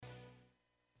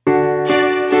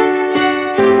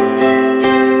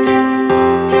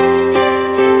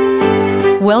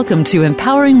Welcome to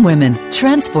Empowering Women,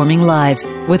 Transforming Lives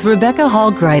with Rebecca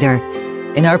Hall Gruyter.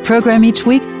 In our program each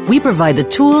week, we provide the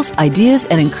tools, ideas,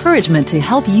 and encouragement to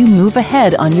help you move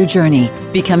ahead on your journey,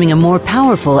 becoming a more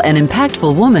powerful and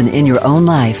impactful woman in your own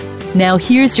life. Now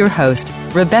here's your host,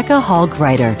 Rebecca Hall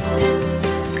Gruyter.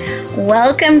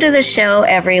 Welcome to the show,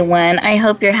 everyone. I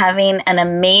hope you're having an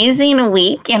amazing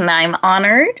week, and I'm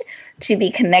honored to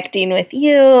be connecting with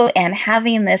you and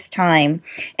having this time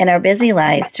in our busy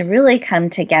lives to really come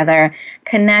together,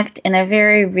 connect in a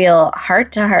very real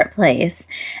heart-to-heart place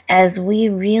as we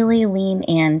really lean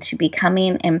into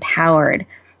becoming empowered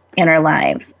in our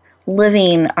lives,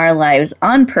 living our lives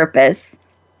on purpose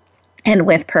and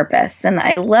with purpose. And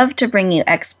I love to bring you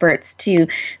experts to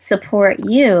support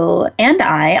you and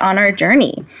I on our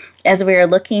journey as we are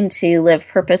looking to live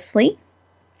purposefully.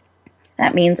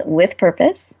 That means with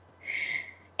purpose,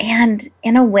 and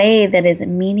in a way that is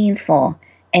meaningful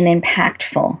and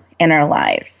impactful in our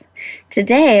lives.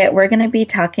 Today, we're going to be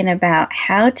talking about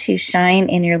how to shine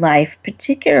in your life,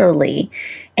 particularly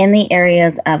in the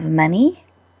areas of money,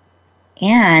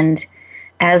 and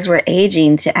as we're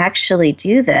aging, to actually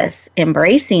do this,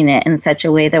 embracing it in such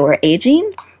a way that we're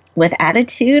aging with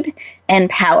attitude and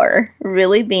power,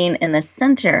 really being in the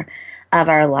center of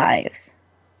our lives,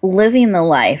 living the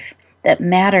life that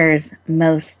matters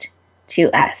most to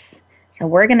us. So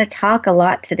we're going to talk a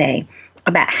lot today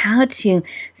about how to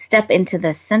step into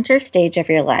the center stage of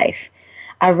your life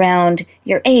around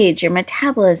your age, your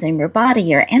metabolism, your body,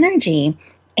 your energy,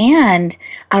 and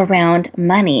around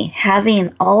money,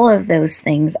 having all of those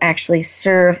things actually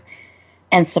serve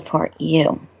and support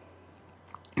you.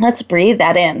 Let's breathe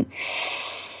that in.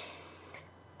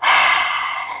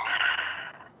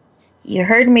 You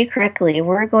heard me correctly.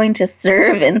 We're going to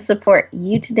serve and support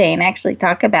you today and actually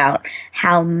talk about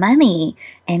how money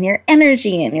and your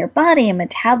energy and your body and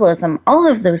metabolism, all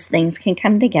of those things can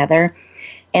come together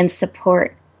and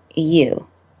support you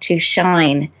to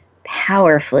shine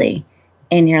powerfully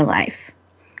in your life.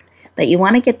 But you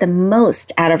want to get the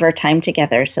most out of our time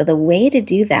together. So the way to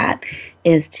do that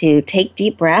is to take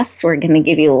deep breaths. We're going to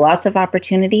give you lots of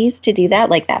opportunities to do that,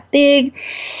 like that big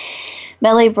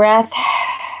belly breath.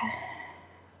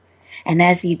 And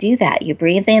as you do that, you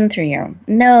breathe in through your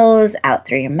nose, out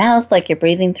through your mouth, like you're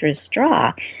breathing through a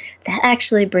straw. That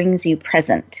actually brings you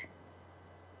present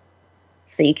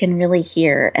so that you can really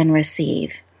hear and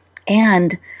receive,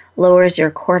 and lowers your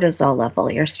cortisol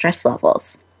level, your stress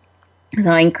levels.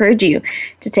 So I encourage you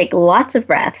to take lots of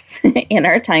breaths in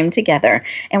our time together.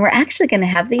 And we're actually going to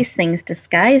have these things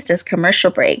disguised as commercial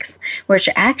breaks, which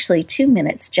are actually 2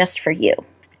 minutes just for you.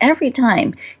 Every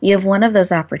time you have one of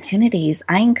those opportunities,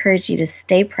 I encourage you to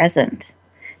stay present.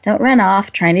 Don't run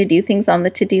off trying to do things on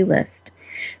the to-do list.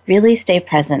 Really stay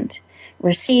present.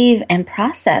 Receive and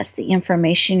process the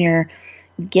information you're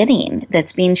getting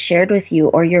that's being shared with you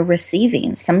or you're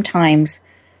receiving. Sometimes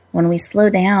when we slow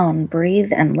down,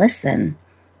 breathe, and listen,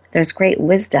 there's great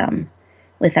wisdom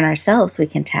within ourselves we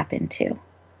can tap into.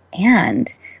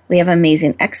 And we have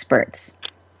amazing experts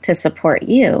to support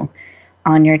you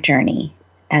on your journey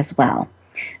as well.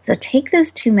 So take those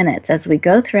 2 minutes as we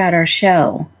go throughout our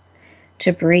show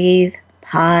to breathe,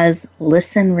 pause,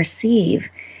 listen, receive,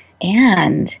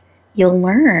 and you'll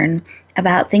learn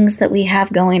about things that we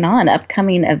have going on,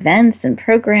 upcoming events and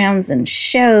programs and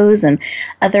shows and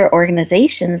other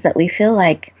organizations that we feel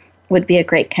like would be a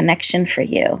great connection for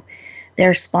you. There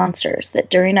are sponsors that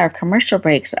during our commercial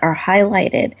breaks are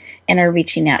highlighted and are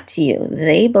reaching out to you.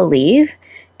 They believe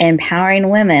empowering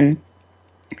women,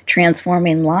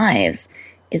 transforming lives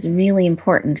is really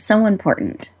important, so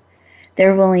important.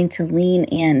 They're willing to lean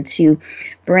in to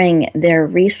bring their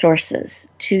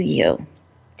resources to you,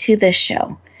 to this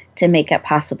show, to make it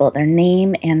possible, their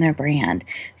name and their brand.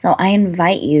 So I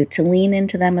invite you to lean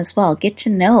into them as well. Get to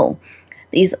know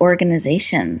these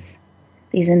organizations,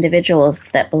 these individuals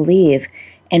that believe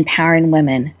empowering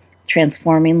women,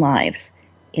 transforming lives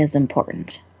is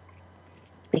important,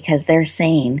 because they're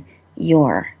saying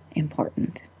you're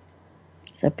important.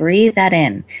 So breathe that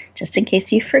in, just in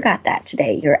case you forgot that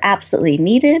today. You're absolutely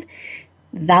needed,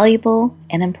 valuable,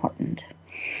 and important.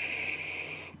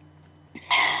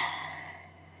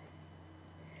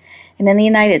 And in the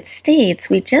United States,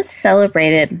 we just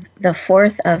celebrated the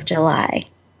 4th of July,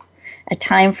 a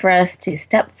time for us to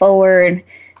step forward,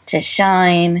 to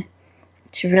shine,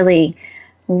 to really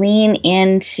lean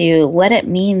into what it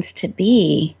means to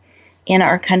be in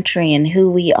our country and who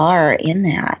we are in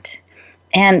that.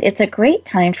 And it's a great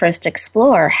time for us to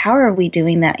explore, how are we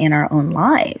doing that in our own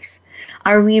lives?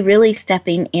 Are we really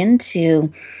stepping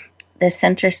into the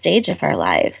center stage of our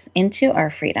lives, into our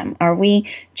freedom? Are we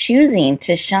choosing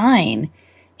to shine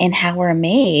in how we're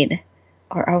made,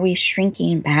 or are we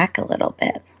shrinking back a little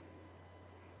bit?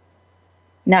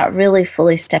 Not really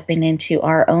fully stepping into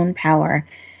our own power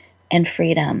and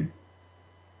freedom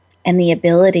and the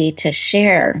ability to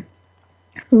share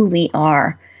who we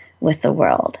are with the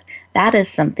world. That is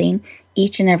something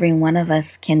each and every one of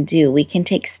us can do. We can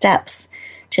take steps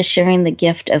to sharing the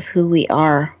gift of who we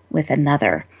are with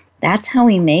another. That's how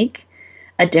we make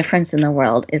a difference in the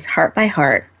world, is heart by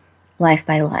heart, life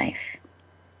by life.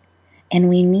 And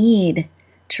we need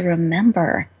to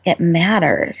remember it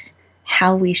matters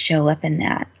how we show up in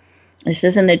that. This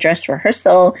isn't a dress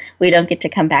rehearsal. We don't get to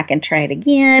come back and try it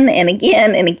again and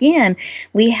again and again.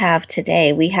 We have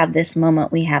today, we have this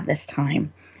moment, we have this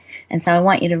time. And so I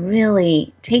want you to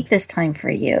really take this time for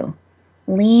you.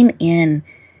 Lean in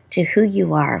to who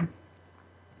you are,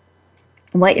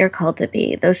 what you're called to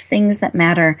be, those things that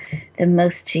matter the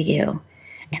most to you.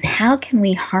 And how can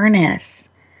we harness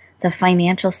the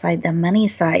financial side, the money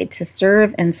side, to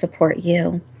serve and support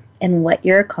you in what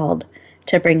you're called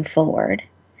to bring forward?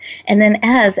 And then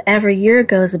as every year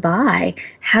goes by,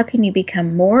 how can you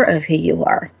become more of who you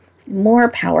are, more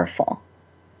powerful,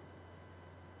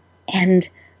 and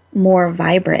more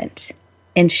vibrant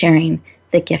in sharing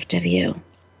the gift of you?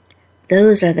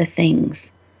 Those are the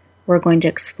things we're going to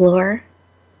explore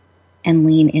and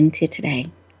lean into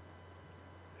today.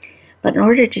 But in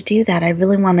order to do that, I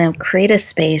really want to create a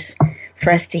space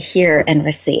for us to hear and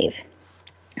receive.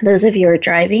 Those of you who are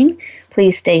driving,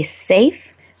 please stay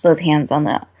safe, both hands on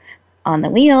the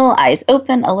wheel, eyes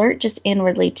open, alert, just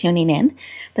inwardly tuning in.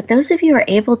 But those of you who are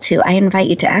able to, I invite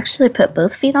you to actually put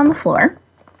both feet on the floor.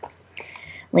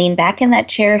 Lean back in that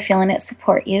chair, feeling it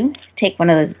support you. Take one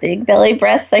of those big belly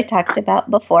breaths I talked about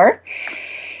before.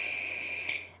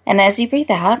 And as you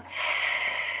breathe out,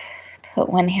 put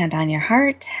one hand on your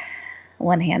heart,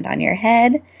 one hand on your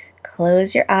head.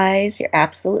 Close your eyes. You're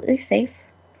absolutely safe.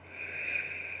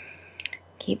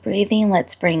 Keep breathing.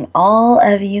 Let's bring all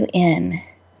of you in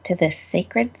to this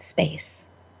sacred space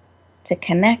to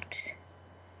connect,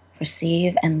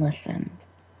 receive, and listen.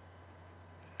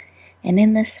 And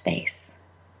in this space,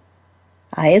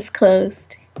 eyes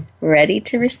closed, ready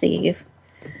to receive,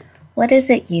 what is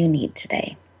it you need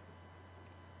today?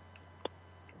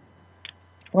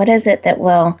 What is it that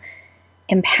will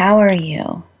empower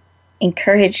you,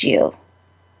 encourage you,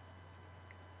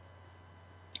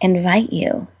 invite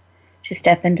you to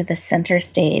step into the center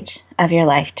stage of your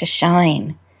life to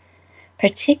shine,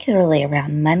 particularly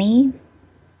around money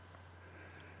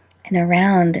and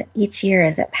around each year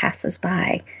as it passes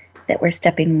by, that we're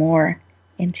stepping more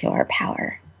into our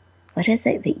power? What is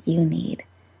it that you need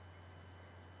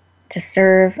to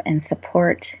serve and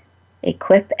support,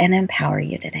 equip, and empower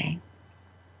you today?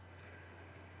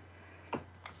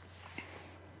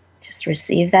 Just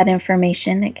receive that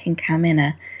information. It can come in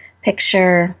a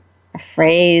picture, a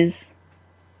phrase,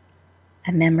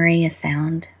 a memory, a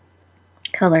sound,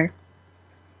 color.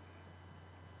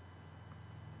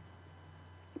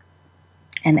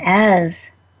 And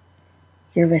as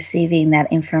you're receiving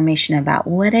that information about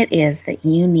what it is that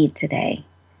you need today,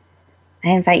 I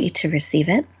invite you to receive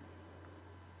it,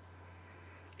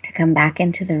 to come back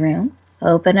into the room,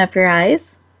 open up your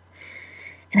eyes,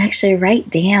 and actually write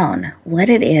down what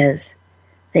it is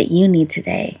that you need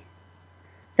today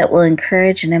that will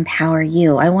encourage and empower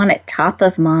you. I want it top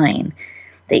of mind,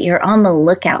 that you're on the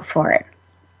lookout for it,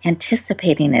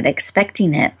 anticipating it,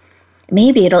 expecting it.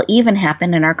 Maybe it'll even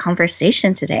happen in our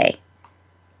conversation today.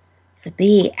 So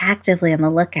be actively on the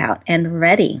lookout and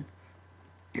ready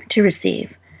to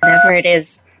receive whatever it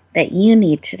is that you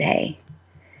need today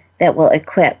that will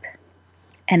equip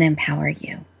and empower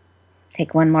you.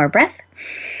 Take one more breath.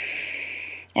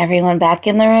 Everyone back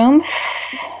in the room,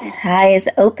 eyes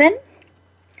open.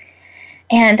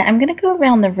 And I'm going to go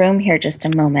around the room here just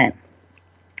a moment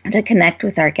to connect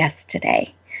with our guests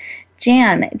today.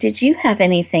 Jan, did you have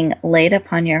anything laid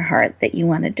upon your heart that you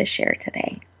wanted to share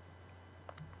today?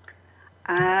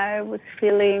 I was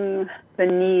feeling the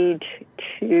need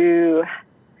to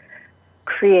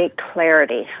create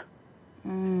clarity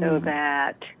so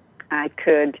that I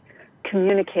could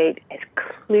communicate as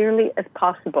clearly as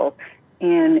possible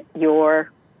in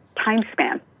your time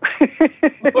span.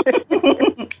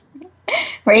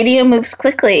 Radio moves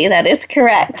quickly. That is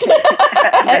correct.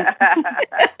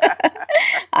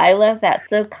 I love that.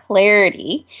 So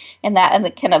clarity, and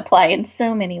that can apply in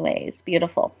so many ways.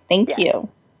 Beautiful. Thank you.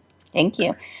 Thank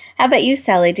you. How about you,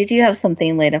 Sally? Did you have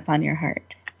something laid upon your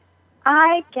heart?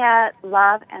 I get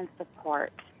love and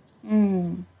support.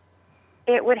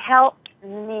 It would help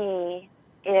me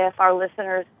if our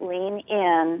listeners lean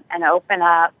in and open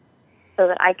up so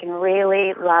that I can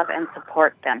really love and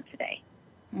support them today.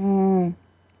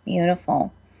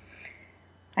 Beautiful.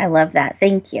 I love that.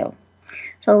 Thank you.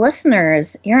 So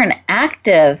listeners, you're an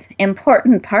active,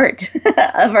 important part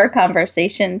of our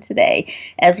conversation today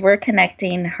as we're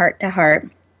connecting heart to heart,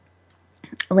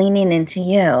 leaning into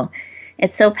you.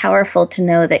 It's so powerful to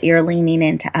know that you're leaning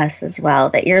into us as well,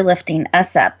 that you're lifting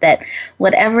us up, that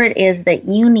whatever it is that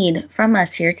you need from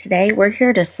us here today, we're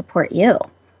here to support you,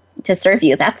 to serve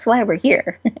you. That's why we're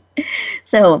here.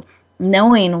 So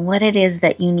knowing what it is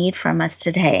that you need from us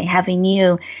today, having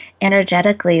you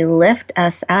energetically lift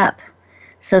us up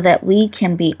so that we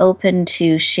can be open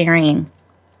to sharing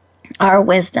our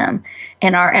wisdom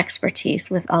and our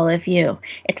expertise with all of you.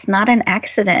 It's not an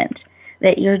accident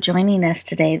that you're joining us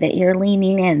today, that you're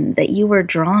leaning in, that you were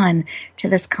drawn to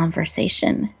this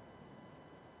conversation.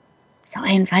 So I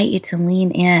invite you to lean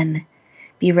in,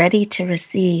 be ready to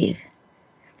receive.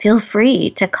 Feel free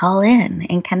to call in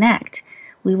and connect.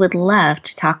 We would love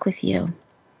to talk with you,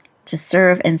 to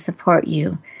serve and support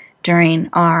you during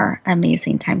our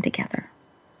amazing time together.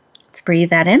 Let's breathe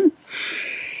that in.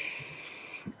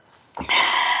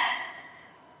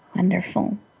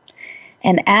 Wonderful.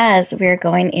 And as we're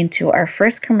going into our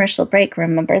first commercial break,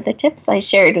 remember the tips I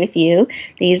shared with you.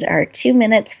 These are 2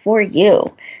 minutes for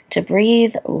you to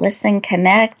breathe, listen,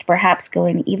 connect, perhaps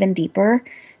going even deeper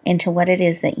into what it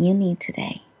is that you need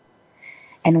today.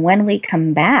 And when we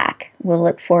come back, we'll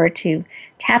look forward to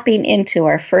tapping into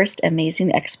our first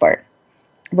amazing expert.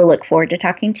 We'll look forward to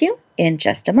talking to you in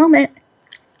just a moment.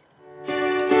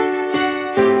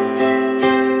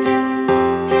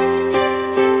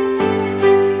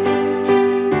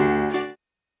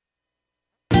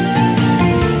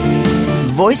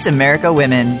 Voice America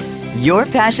Women. Your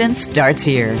passion starts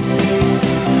here.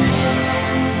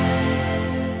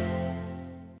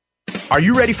 Are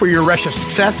you ready for your rush of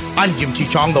success? I'm Jim T.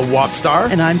 Chong, the walk star.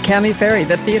 And I'm Cammie Ferry,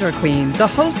 the theater queen, the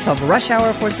host of Rush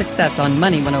Hour for Success on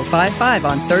Money 105.5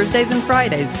 on Thursdays and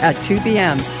Fridays at 2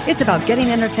 p.m. It's about getting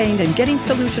entertained and getting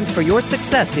solutions for your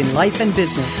success in life and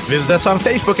business. Visit us on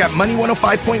Facebook at Money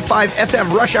 105.5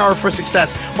 FM Rush Hour for Success,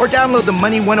 or download the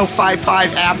Money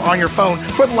 105.5 app on your phone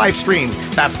for the live stream.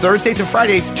 That's Thursdays and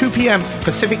Fridays, 2 p.m.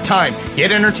 Pacific time.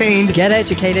 Get entertained, get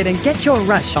educated, and get your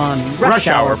rush on Rush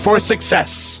Hour for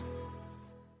Success.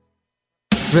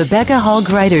 Rebecca Hall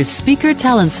Gruyter's Speaker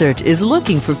Talent Search is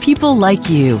looking for people like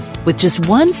you. With just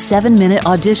one 7-minute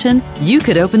audition, you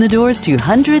could open the doors to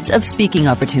hundreds of speaking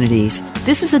opportunities.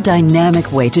 This is a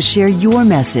dynamic way to share your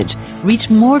message, reach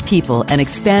more people, and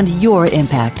expand your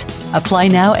impact. Apply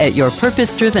now at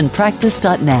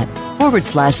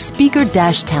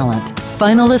yourpurposedrivenpractice.net/speaker-talent.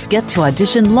 Finalists get to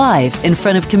audition live in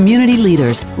front of community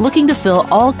leaders looking to fill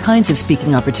all kinds of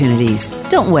speaking opportunities.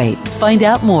 Don't wait. Find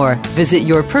out more. Visit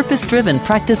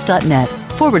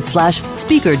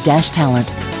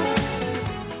yourpurposedrivenpractice.net/speaker-talent.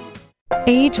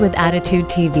 Age with Attitude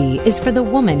TV is for the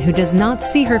woman who does not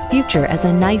see her future as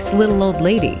a nice little old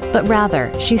lady, but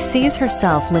rather she sees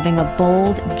herself living a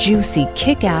bold, juicy,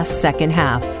 kick-ass second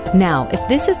half. Now, if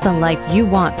this is the life you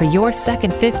want for your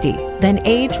second 50, then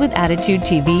Age with Attitude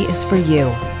TV is for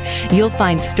you. You'll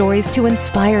find stories to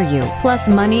inspire you, plus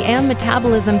money and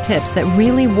metabolism tips that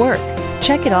really work.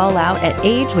 Check it all out at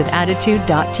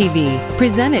agewithattitude.tv,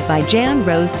 presented by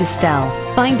Rose Distel.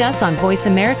 Find us on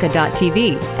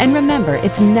voiceamerica.tv. And remember,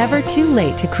 it's never too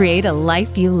late to create a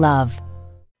life you love.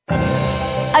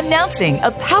 Announcing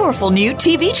a powerful new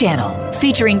TV channel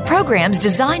featuring programs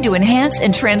designed to enhance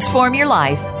and transform your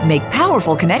life. Make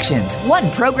powerful connections, one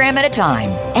program at a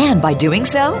time. And by doing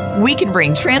so, we can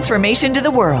bring transformation to the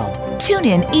world. Tune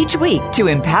in each week to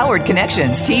Empowered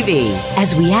Connections TV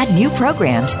as we add new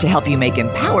programs to help you make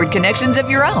empowered connections of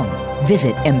your own.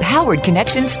 Visit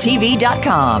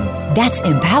empoweredconnectionstv.com. That's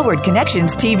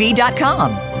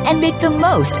empoweredconnectionstv.com. And make the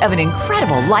most of an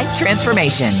incredible life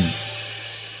transformation.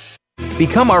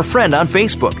 Become our friend on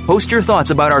Facebook. Post your thoughts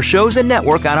about our shows and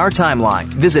network on our timeline.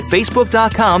 Visit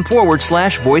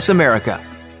facebook.com/Voice America.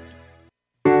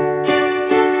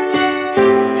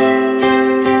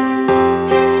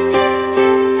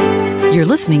 You're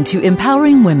listening to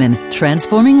Empowering Women,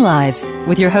 Transforming Lives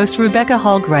with your host, Rebecca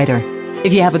Hall Gruyter.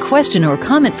 If you have a question or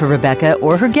comment for Rebecca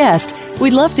or her guest,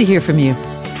 we'd love to hear from you.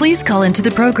 Please call into the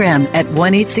program at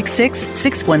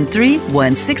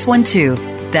 1-866-613-1612.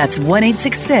 That's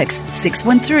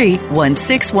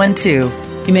 1-866-613-1612.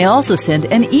 You may also send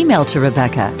an email to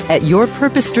Rebecca at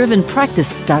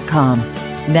yourpurposedrivenpractice.com.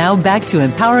 Now back to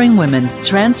Empowering Women,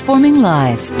 Transforming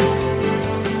Lives.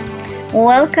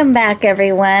 Welcome back,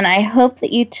 everyone. I hope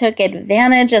that you took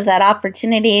advantage of that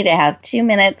opportunity to have 2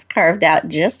 minutes carved out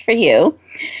just for you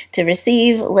to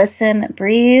receive, listen,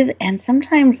 breathe, and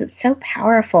sometimes it's so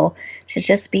powerful to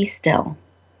just be still.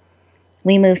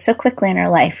 We move so quickly in our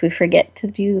life, we forget to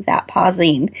do that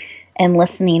pausing and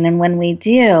listening. And when we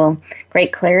do,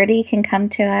 great clarity can come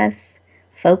to us,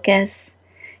 focus.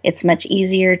 It's much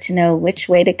easier to know which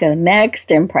way to go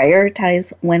next and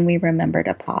prioritize when we remember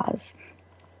to pause.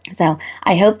 So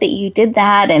I hope that you did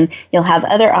that, and you'll have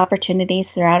other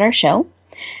opportunities throughout our show.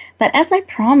 But as I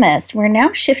promised, we're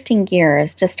now shifting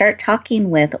gears to start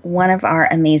talking with one of our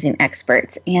amazing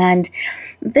experts. And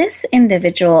this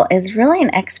individual is really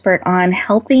an expert on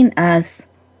helping us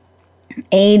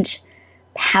age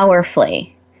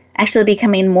powerfully, actually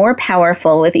becoming more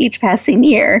powerful with each passing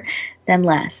year than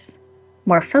less,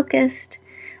 more focused,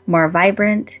 more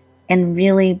vibrant, and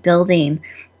really building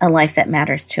a life that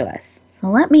matters to us. So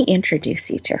let me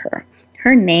introduce you to her.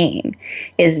 Her name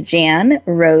is Jan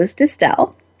Rose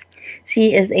Distel.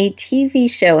 She is a TV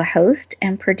show host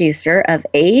and producer of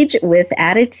Age with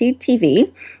Attitude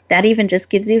TV. That even just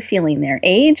gives you a feeling there.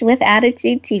 Age with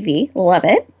Attitude TV. Love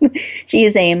it. She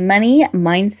is a money,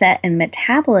 mindset, and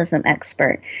metabolism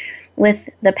expert with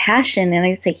the passion, and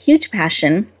I'd say huge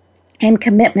passion and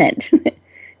commitment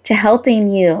to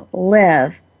helping you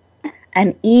live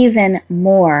an even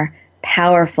more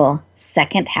powerful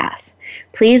second half.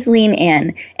 Please lean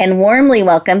in and warmly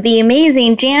welcome the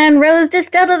amazing Jan Rose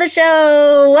Distel to the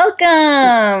show.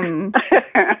 Welcome.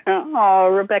 Oh,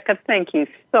 Rebecca, thank you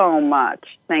so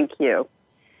much. Thank you.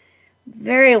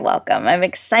 Very welcome. I'm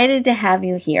excited to have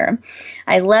you here.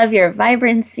 I love your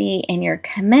vibrancy and your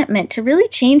commitment to really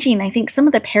changing, I think, some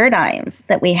of the paradigms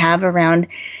that we have around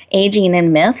aging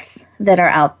and myths that are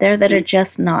out there that are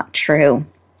just not true.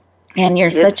 And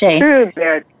you're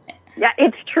Yeah,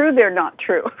 it's true they're not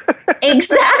true.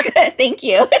 Exactly. Thank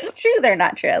you. It's true they're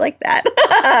not true. I like that.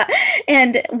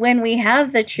 And when we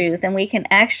have the truth and we can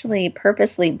actually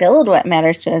purposely build what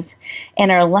matters to us in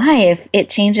our life, it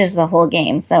changes the whole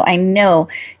game. So I know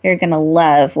you're going to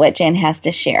love what Jan has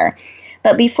to share.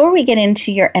 But before we get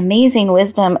into your amazing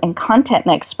wisdom and content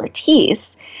and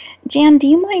expertise, Jan, do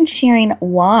you mind sharing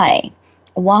why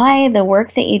the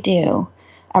work that you do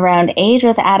around Age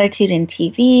with Attitude in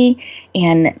TV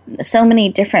and so many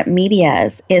different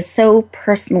medias is so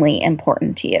personally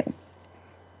important to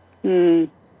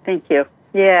you? Thank you.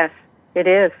 Yes, it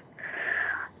is.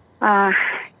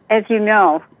 As you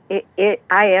know,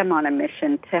 I am on a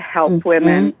mission to help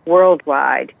women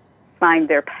worldwide find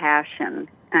their passion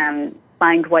and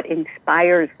find what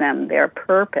inspires them, their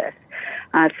purpose,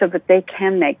 so that they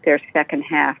can make their second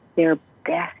half their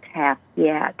best half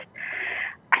yet.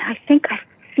 And I think I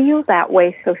feel that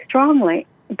way so strongly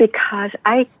because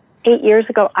 8 years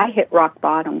ago, I hit rock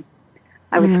bottom.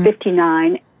 I was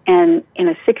 59, and in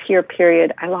a 6-year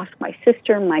period, I lost my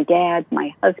sister, my dad,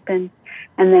 my husband,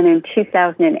 and then in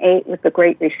 2008, with the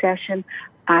Great Recession,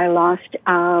 I lost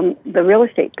the real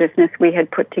estate business we had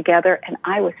put together, and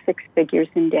I was 6 figures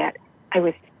in debt. I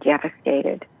was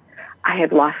devastated. I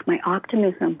had lost my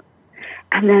optimism.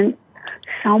 And then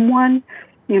someone,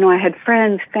 I had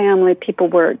friends, family, people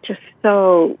were just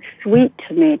so sweet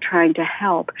to me trying to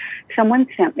help. Someone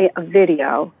sent me a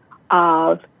video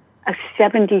of a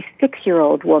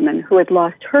 76-year-old woman who had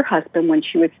lost her husband when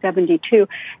she was 72,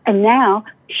 and now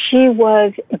she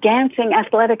was dancing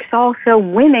athletic salsa,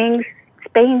 winning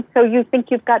Spain So You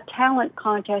Think You've Got Talent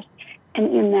contest.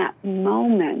 And in that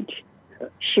moment,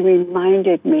 she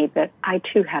reminded me that I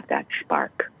too have that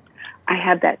spark. I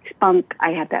have that spunk, I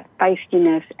have that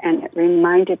feistiness, and it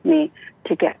reminded me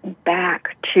to get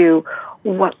back to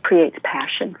what creates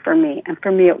passion for me. And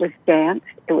for me, it was dance,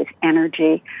 it was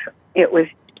energy, it was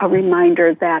a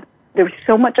reminder that there was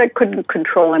so much I couldn't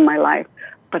control in my life,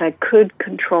 but I could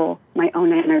control my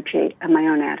own energy and my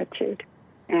own attitude.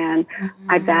 And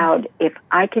I vowed if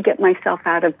I could get myself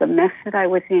out of the mess that I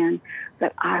was in,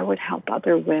 that I would help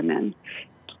other women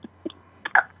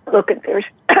look at their,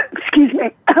 excuse me,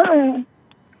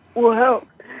 whoa,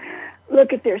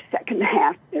 look at their second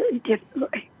half very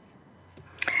differently.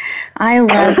 I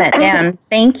love that, Jan.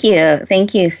 Thank you.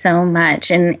 Thank you so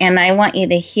much. And I want you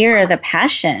to hear the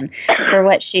passion for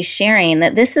what she's sharing,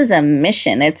 that this is a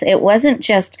mission. It wasn't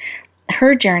just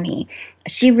her journey.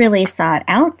 She really saw it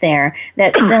out there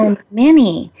that so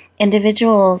many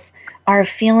individuals are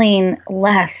feeling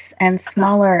less and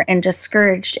smaller and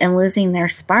discouraged and losing their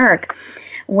spark.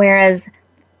 Whereas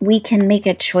we can make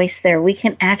a choice there. We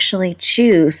can actually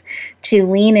choose to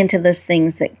lean into those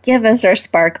things that give us our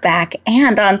spark back.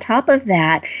 And on top of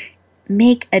that,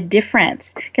 make a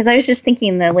difference. Because I was just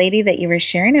thinking, the lady that you were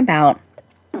sharing about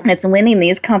that's winning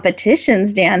these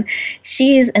competitions, Dan,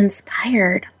 she's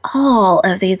inspired all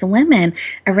of these women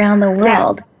around the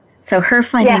world So her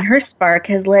finding her spark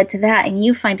has led to that, and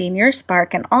you finding your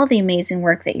spark and all the amazing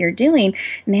work that you're doing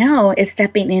now is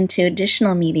stepping into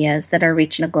additional medias that are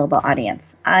reaching a global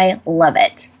audience. I love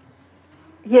it.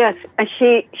 Yes, and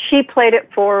she played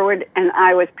it forward, and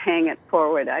I was paying it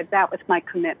forward. That was my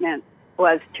commitment,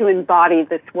 was to embody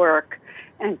this work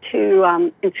and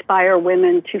to inspire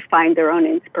women to find their own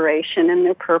inspiration and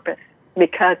their purpose.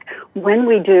 Because when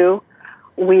we do,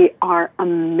 we are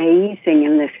amazing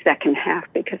in this second half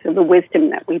because of the wisdom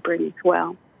that we bring as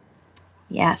well.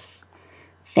 Yes.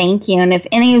 Thank you. And if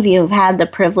any of you have had the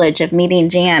privilege of meeting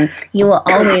Jan, you will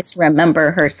always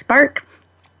remember her spark,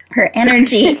 her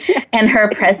energy, and her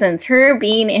presence. Her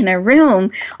being in a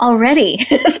room already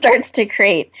starts to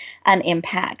create an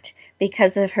impact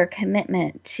because of her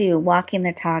commitment to walking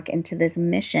the talk into this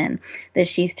mission that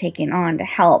she's taking on to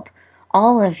help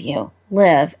all of you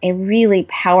live a really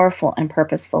powerful and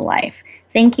purposeful life.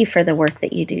 Thank you for the work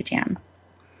that you do, Jan.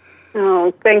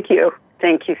 Oh, thank you.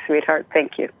 Thank you, sweetheart.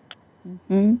 Thank you.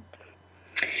 Mm-hmm.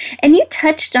 And you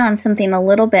touched on something a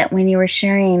little bit when you were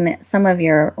sharing some of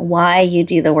your why you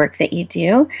do the work that you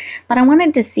do, but I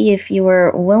wanted to see if you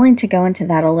were willing to go into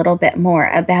that a little bit more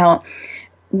about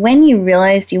when you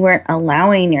realized you weren't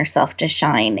allowing yourself to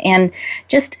shine. And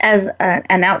just as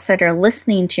an outsider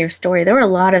listening to your story, there were a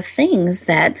lot of things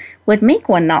that would make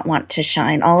one not want to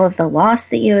shine. All of the loss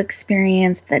that you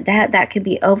experienced, that could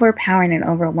be overpowering and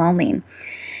overwhelming.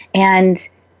 And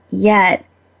yet,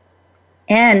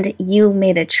 you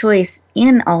made a choice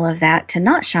in all of that to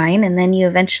not shine, and then you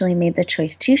eventually made the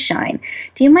choice to shine.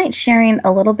 Do you mind sharing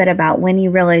a little bit about when you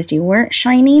realized you weren't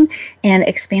shining and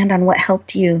expand on what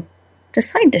helped you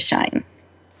decide to shine?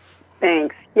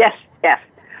 Thanks. Yes.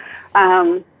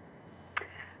 I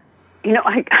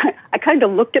kind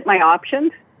of looked at my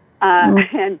options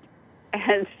and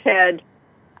said,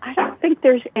 I don't think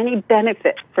there's any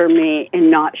benefit for me in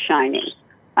not shining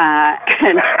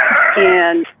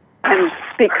and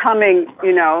becoming,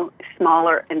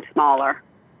 smaller and smaller.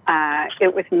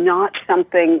 It was not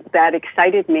something that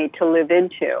excited me to live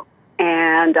into,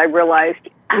 and I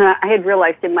had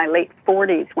realized in my late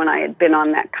 40s, when I had been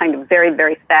on that kind of very,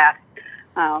 very fast,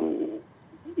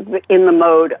 in the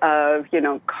mode of,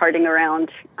 carting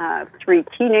around 3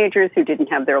 teenagers who didn't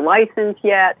have their license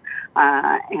yet,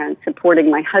 and supporting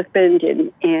my husband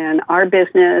in our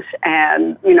business,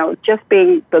 and, just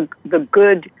being the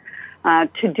good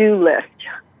to-do list,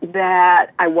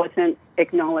 that I wasn't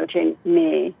acknowledging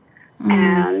me. Mm.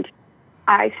 And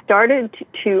I started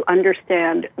to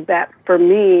understand that for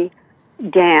me,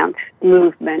 dance,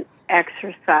 movement,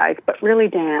 exercise, but really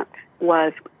dance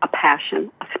was a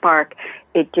passion, a spark.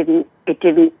 It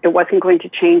wasn't going to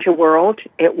change the world.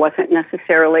 It wasn't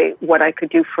necessarily what I could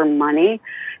do for money.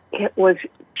 It was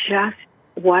just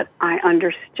what I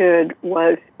understood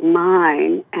was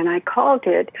mine, and I called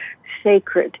it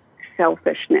sacred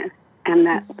selfishness, and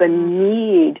that the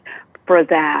need for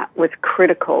that was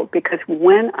critical, because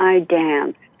when I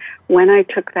danced, when I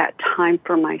took that time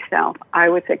for myself, I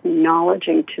was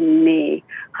acknowledging to me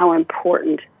how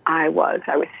important I was.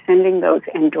 I was sending those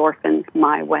endorphins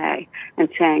my way and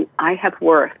saying, I have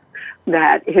worth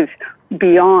that is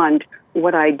beyond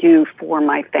what I do for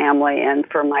my family and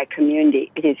for my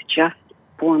community. It is just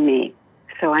for me.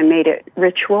 So I made it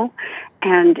ritual,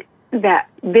 and that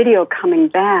video coming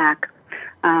back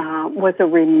was a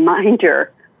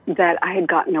reminder that I had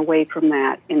gotten away from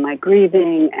that in my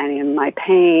grieving and in my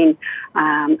pain.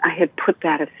 I had put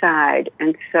that aside.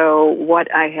 And so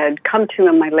what I had come to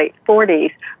in my late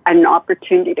 40s, I had an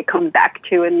opportunity to come back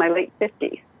to in my late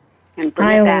 50s and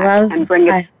bring it back and bring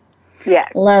it. Yeah.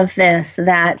 Love this,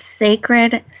 that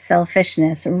sacred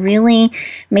selfishness, really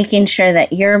making sure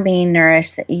that you're being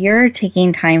nourished, that you're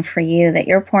taking time for you, that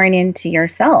you're pouring into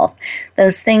yourself,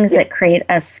 those things that create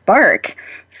a spark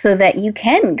so that you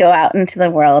can go out into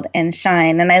the world and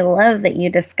shine. And I love that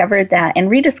you discovered that and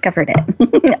rediscovered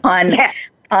it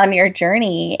on your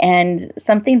journey, and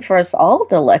something for us all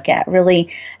to look at,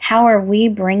 really, how are we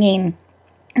bringing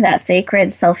that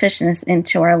sacred selfishness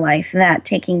into our life, that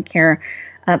taking care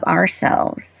of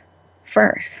ourselves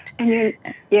first. And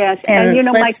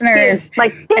listeners, my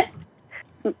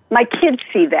kids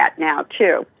see that now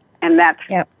too, and that's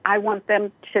I want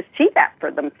them to see that for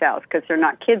themselves, because they're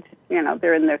not kids,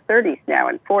 they're in their 30s now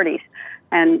and 40s,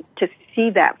 and to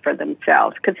see that for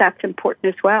themselves, because that's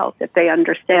important as well, that they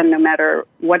understand no matter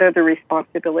what other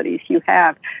responsibilities you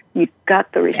have, you've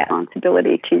got the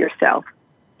responsibility to yourself.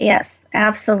 Yes,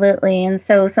 absolutely. And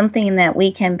so something that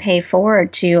we can pay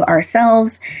forward to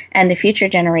ourselves and to future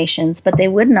generations, but they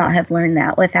would not have learned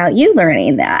that without you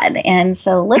learning that. And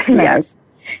so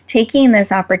listeners, taking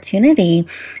this opportunity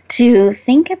to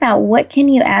think about what can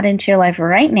you add into your life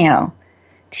right now,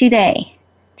 today,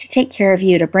 to take care of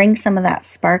you, to bring some of that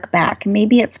spark back.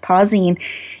 Maybe it's pausing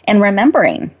and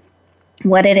remembering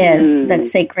what it is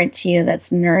that's sacred to you,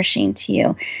 that's nourishing to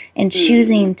you, and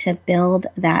choosing to build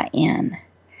that in.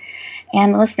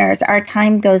 And listeners, our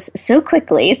time goes so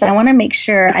quickly, so I want to make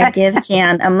sure I give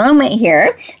Jan a moment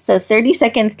here. So 30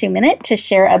 seconds to a minute to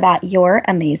share about your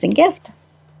amazing gift.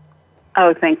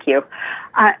 Oh, thank you.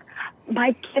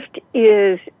 My gift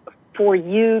is for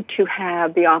you to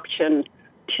have the option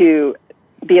to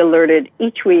be alerted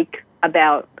each week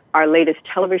about our latest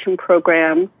television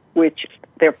program, which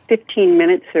they're 15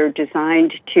 minutes. They're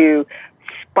designed to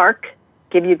spark,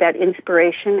 give you that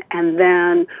inspiration, and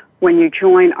then when you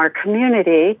join our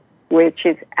community, which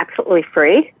is absolutely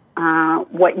free,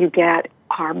 what you get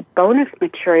are bonus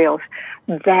materials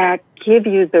that give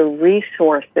you the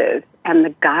resources and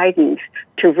the guidance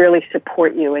to really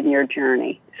support you in your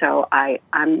journey. So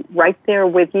I'm right there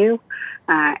with you.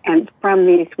 And from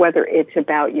these, whether it's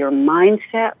about your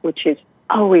mindset, which is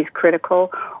always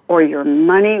critical, or your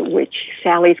money, which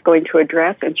Sally's going to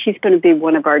address, and she's going to be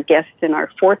one of our guests in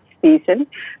our 4th season.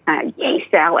 Yay,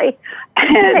 Sally.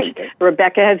 And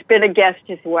Rebecca has been a guest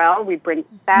as well. We bring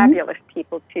fabulous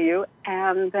people to you.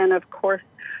 And then, of course,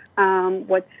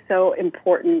 what's so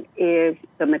important is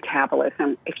the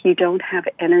metabolism. If you don't have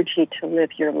energy to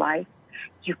live your life,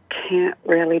 you can't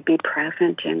really be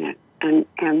present in it. And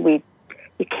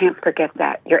you can't forget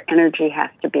that. Your energy has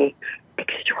to be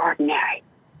extraordinary.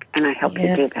 And I help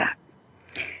you do that.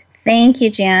 Thank you,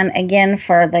 Jan, again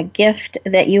for the gift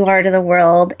that you are to the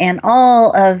world and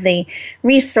all of the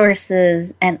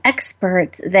resources and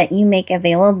experts that you make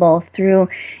available through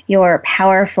your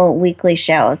powerful weekly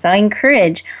show. So I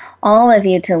encourage all of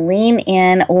you to lean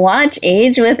in, watch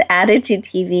Age with Attitude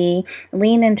TV,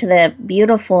 lean into the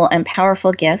beautiful and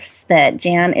powerful gifts that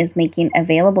Jan is making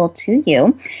available to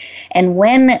you. And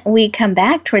when we come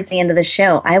back towards the end of the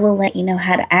show, I will let you know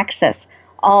how to access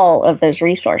all of those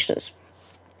resources.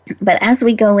 But as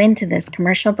we go into this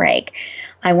commercial break,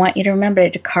 I want you to remember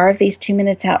to carve these 2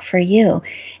 minutes out for you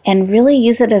and really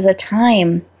use it as a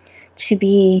time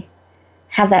to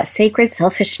have that sacred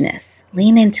selfishness.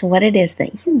 Lean into what it is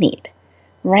that you need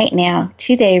right now,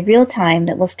 today, real time,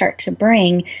 that will start to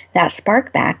bring that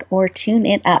spark back or tune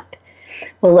it up.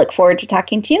 We'll look forward to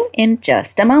talking to you in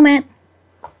just a moment.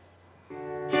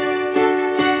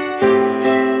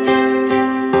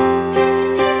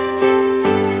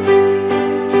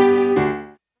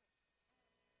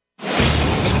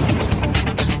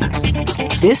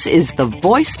 This is the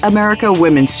Voice America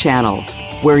Women's Channel,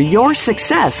 where your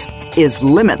success is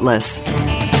limitless.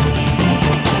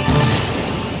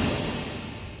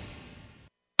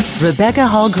 Rebecca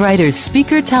Hall Gruyter's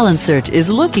Speaker Talent Search is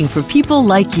looking for people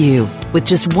like you. With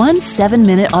just one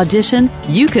 7-minute audition,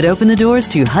 you could open the doors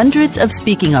to hundreds of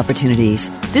speaking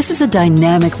opportunities. This is a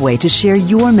dynamic way to share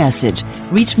your message,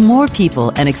 reach more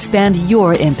people, and expand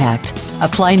your impact.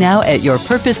 Apply now at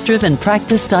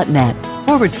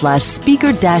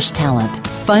yourpurposedrivenpractice.net/speaker-talent.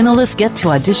 Finalists get to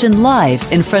audition live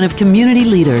in front of community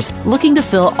leaders looking to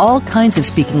fill all kinds of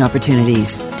speaking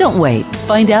opportunities. Don't wait.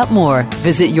 Find out more.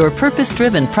 Visit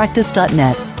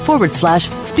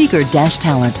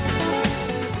yourpurposedrivenpractice.net/speaker-talent.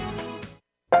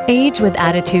 Age with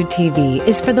Attitude TV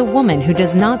is for the woman who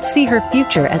does not see her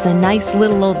future as a nice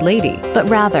little old lady, but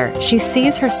rather she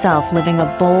sees herself living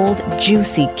a bold,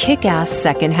 juicy, kick-ass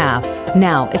second half.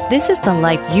 Now, if this is the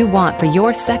life you want for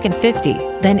your second 50,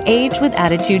 then Age with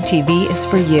Attitude TV is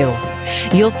for you.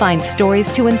 You'll find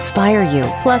stories to inspire you,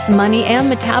 plus money and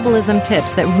metabolism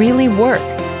tips that really work.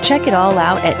 Check it all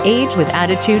out at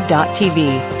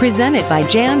agewithattitude.tv, presented by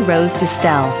Jan Rose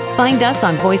Distel. Find us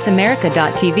on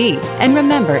voiceamerica.tv. And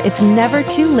remember, it's never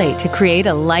too late to create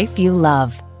a life you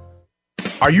love.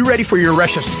 Are you ready for your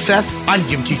rush of success? I'm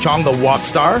Jim T. Chong, the walk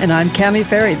star. And I'm Cammie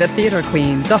Ferry, the theater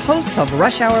queen, the host of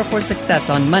Rush Hour for Success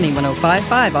on Money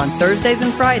 105.5 on Thursdays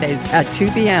and Fridays at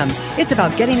 2 p.m. It's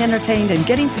about getting entertained and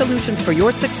getting solutions for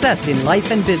your success in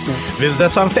life and business. Visit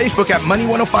us on Facebook at Money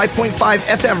 105.5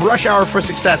 FM Rush Hour for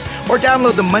Success, or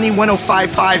download the Money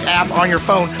 105.5 app on your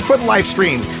phone for the live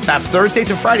stream. That's Thursdays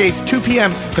and Fridays, 2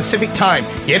 p.m. Pacific Time.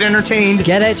 Get entertained,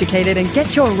 get educated, and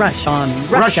get your rush on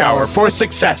Rush Hour for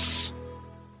Success.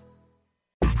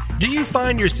 Do you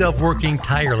find yourself working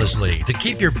tirelessly to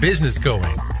keep your business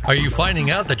going? Are you finding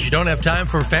out that you don't have time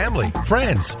for family,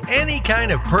 friends, any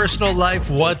kind of personal life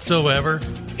whatsoever?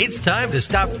 It's time to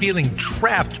stop feeling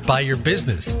trapped by your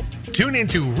business. Tune in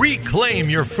to Reclaim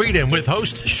Your Freedom with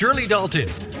host Shirley Dalton.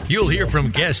 You'll hear from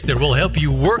guests that will help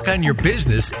you work on your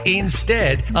business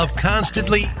instead of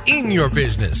constantly in your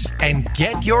business and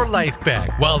get your life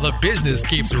back while the business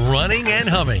keeps running and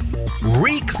humming.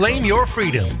 Reclaim Your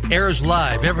Freedom airs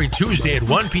live every Tuesday at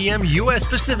 1 p.m. U.S.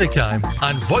 Pacific Time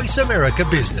on Voice America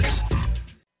Business.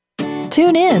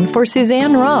 Tune in for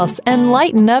Suzanne Ross and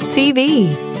Lighten Up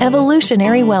TV,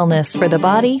 evolutionary wellness for the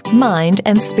body, mind,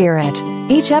 and spirit.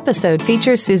 Each episode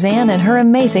features Suzanne and her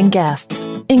amazing guests,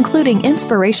 including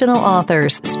inspirational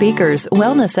authors, speakers,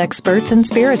 wellness experts, and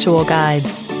spiritual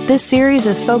guides. This series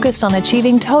is focused on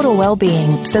achieving total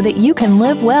well-being so that you can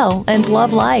live well and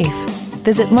love life.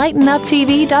 Visit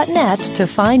lightenuptv.net to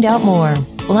find out more.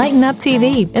 Lighten Up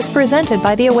TV is presented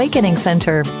by the Awakening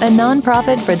Center, a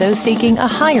nonprofit for those seeking a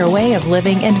higher way of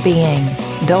living and being.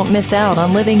 Don't miss out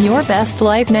on living your best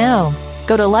life now.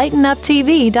 Go to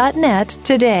lightenuptv.net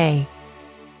today.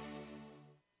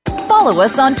 Follow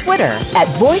us on Twitter at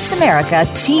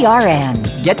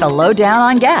VoiceAmericaTRN. Get the lowdown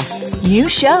on guests, new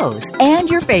shows, and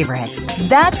your favorites.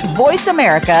 That's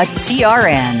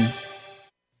VoiceAmericaTRN.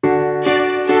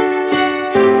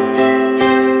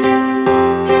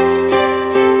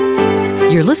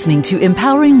 You're listening to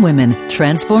Empowering Women,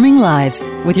 Transforming Lives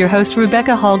with your host,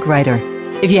 Rebecca Hall Gruyter.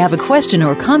 If you have a question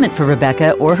or comment for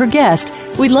Rebecca or her guest,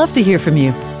 we'd love to hear from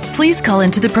you. Please call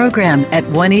into the program at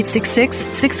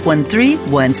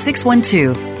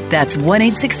 1-866-613-1612. That's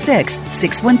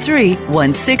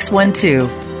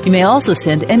 1-866-613-1612. You may also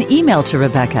send an email to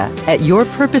Rebecca at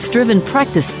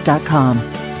yourpurposedrivenpractice.com.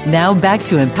 Now back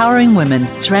to Empowering Women,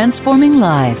 Transforming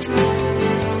Lives.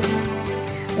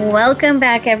 Welcome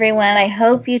back, everyone. I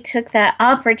hope you took that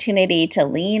opportunity to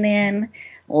lean in,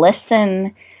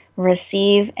 listen,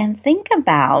 receive, and think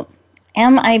about,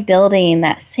 am I building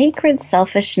that sacred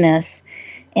selfishness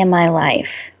in my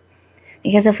life?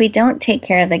 Because if we don't take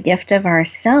care of the gift of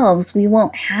ourselves, we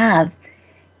won't have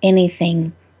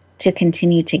anything to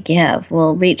continue to give.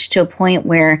 We'll reach to a point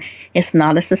where it's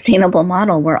not a sustainable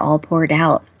model. We're all poured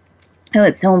out. Oh,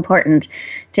 it's so important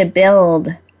to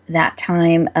build that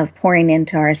time of pouring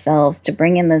into ourselves, to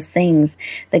bring in those things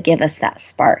that give us that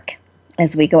spark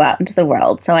as we go out into the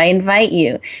world. So I invite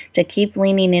you to keep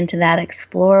leaning into that,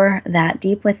 explore that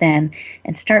deep within,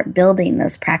 and start building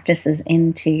those practices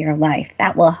into your life.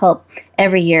 That will help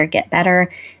every year get better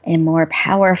and more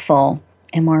powerful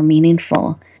and more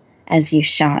meaningful as you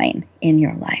shine in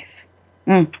your life.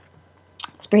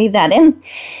 Let's breathe that in.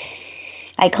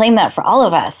 I claim that for all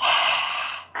of us.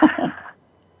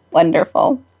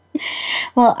 Wonderful.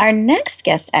 Well, our next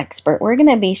guest expert, we're going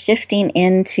to be shifting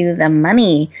into the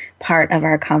money part of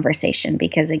our conversation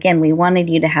because, again, we wanted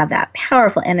you to have that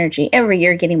powerful energy every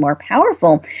year getting more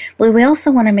powerful, but we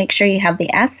also want to make sure you have the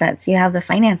assets, you have the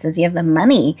finances, you have the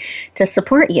money to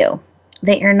support you,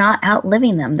 that you're not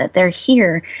outliving them, that they're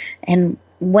here and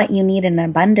what you need in an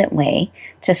abundant way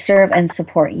to serve and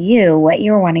support you, what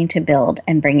you're wanting to build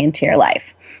and bring into your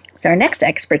life. So our next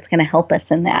expert's going to help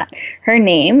us in that. Her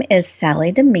name is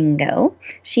Sally Domingo.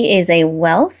 She is a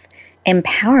wealth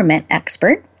empowerment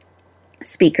expert,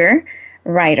 speaker,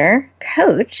 writer,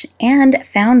 coach, and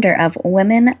founder of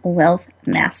Women Wealth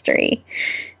Mastery.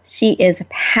 She is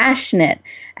passionate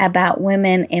about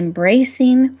women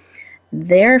embracing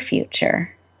their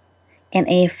future in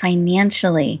a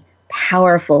financially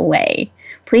powerful way.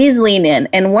 Please lean in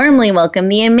and warmly welcome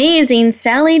the amazing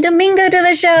Sally Domingo to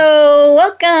the show.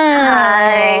 Welcome.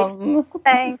 Hi.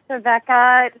 Thanks,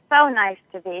 Rebecca. It's so nice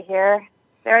to be here.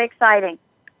 Very exciting.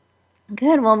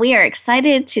 Good. Well, we are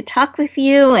excited to talk with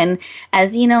you. And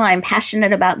as you know, I'm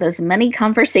passionate about those money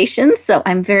conversations. So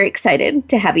I'm very excited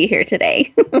to have you here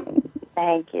today.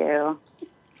 Thank you.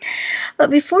 But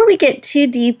before we get too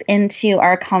deep into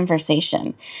our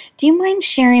conversation, do you mind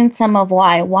sharing some of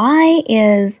why? Why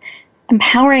is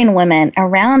empowering women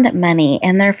around money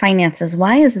and their finances,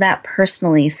 why is that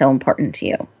personally so important to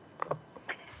you?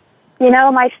 You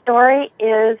know, my story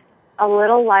is a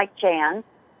little like Jan's.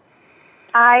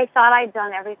 I thought I'd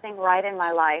done everything right in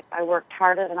my life. I worked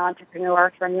hard as an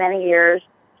entrepreneur for many years,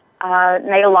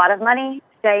 made a lot of money,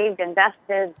 saved,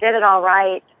 invested, did it all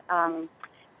right,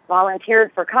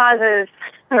 volunteered for causes,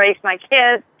 raised my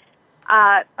kids,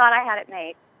 thought I had it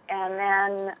made. And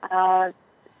then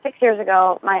 6 years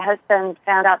ago, my husband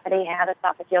found out that he had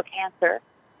esophageal cancer.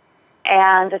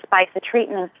 And despite the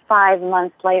treatments, 5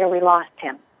 months later, we lost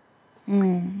him.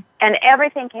 And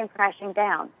everything came crashing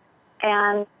down.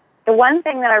 And the one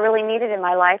thing that I really needed in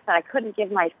my life that I couldn't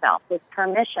give myself was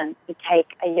permission to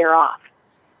take a year off.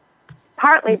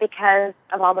 Partly because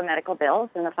of all the medical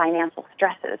bills and the financial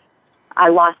stresses. I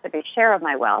lost a big share of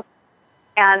my wealth.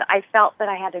 And I felt that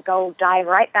I had to go dive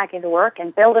right back into work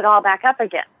and build it all back up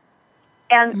again.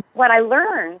 And what I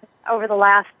learned over the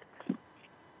last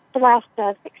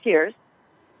 6 years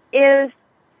is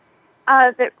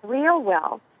that real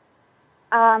wealth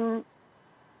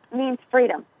means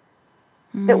freedom.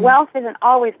 That wealth isn't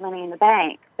always money in the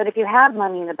bank, but if you have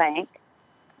money in the bank,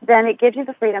 then it gives you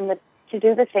the freedom to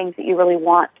do the things that you really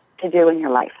want to do in your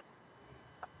life.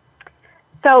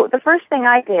 So the first thing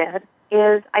I did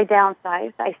is I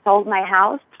downsized. I sold my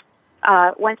house,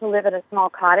 went to live in a small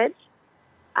cottage,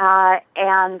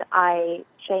 and I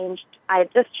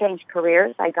had just changed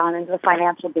careers. I'd gone into the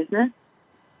financial business,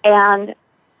 and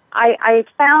I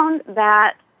found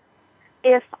that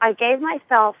if I gave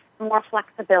myself more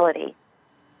flexibility,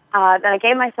 that I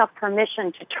gave myself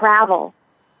permission to travel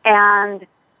and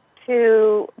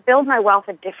to build my wealth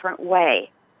a different way,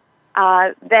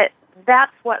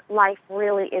 that's what life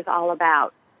really is all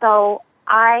about. So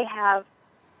I have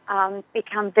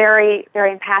become very,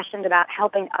 very impassioned about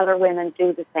helping other women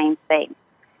do the same thing,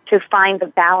 to find the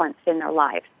balance in their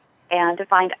lives and to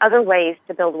find other ways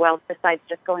to build wealth besides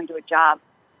just going to a job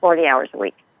 40 hours a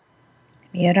week.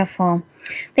 Beautiful.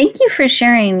 Thank you for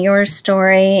sharing your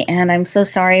story, and I'm so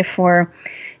sorry for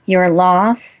your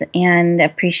loss and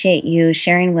appreciate you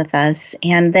sharing with us,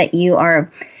 and that you are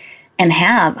and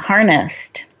have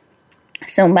harnessed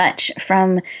so much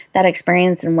from that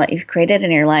experience and what you've created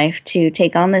in your life to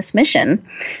take on this mission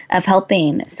of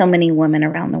helping so many women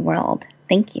around the world.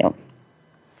 Thank you.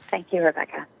 Thank you,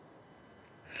 Rebecca.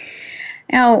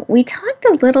 Now, we talked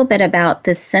a little bit about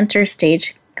the center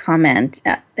stage comment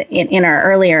in our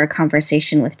earlier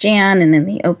conversation with Jan and in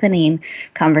the opening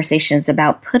conversations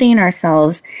about putting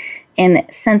ourselves in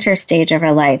center stage of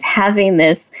our life, having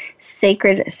this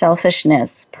sacred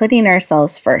selfishness, putting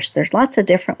ourselves first. There's lots of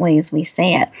different ways we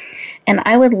say it. And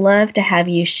I would love to have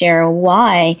you share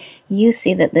why you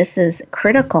see that this is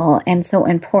critical and so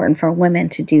important for women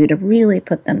to do, to really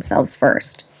put themselves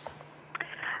first.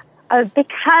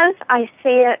 Because I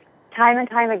see it time and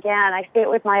time again. I see it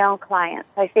with my own clients.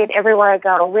 I see it everywhere I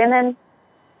go. Women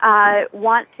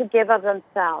want to give of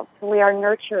themselves. We are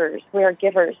nurturers. We are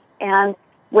givers. And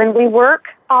when we work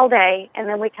all day and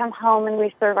then we come home and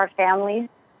we serve our families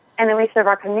and then we serve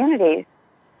our communities,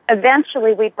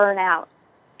 eventually we burn out.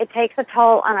 It takes a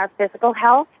toll on our physical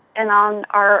health and on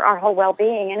our whole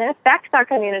well-being, and it affects our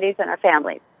communities and our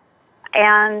families.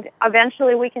 And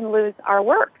eventually we can lose our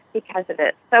work because of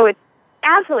it. So it's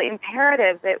absolutely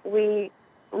imperative that we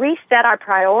reset our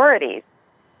priorities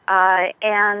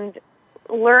and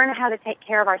learn how to take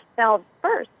care of ourselves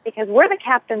first, because we're the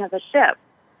captain of the ship.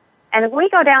 And if we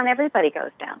go down, everybody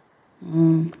goes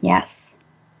down. Yes.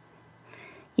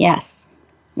 Yes.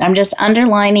 I'm just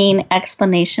underlining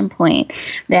explanation point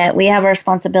that we have a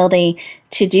responsibility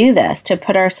to do this, to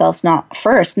put ourselves not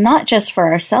first, not just for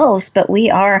ourselves, but we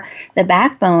are the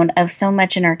backbone of so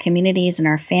much in our communities and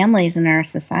our families and our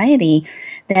society,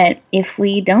 that if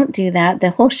we don't do that,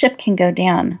 the whole ship can go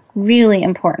down. Really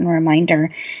important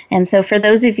reminder. And so for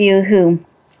those of you who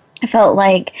felt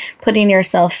like putting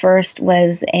yourself first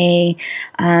was a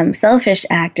selfish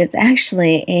act, it's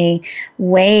actually a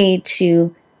way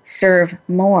to serve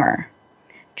more,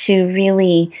 to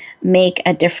really make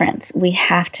a difference. We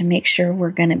have to make sure we're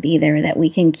going to be there, that we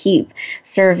can keep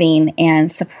serving and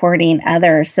supporting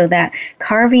others, so that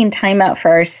carving time out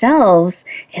for ourselves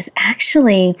is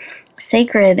actually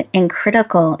sacred and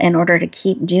critical in order to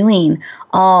keep doing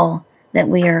all that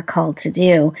we are called to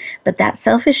do. But that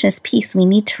selfishness piece, we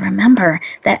need to remember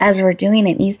that as we're doing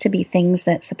it, needs to be things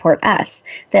that support us,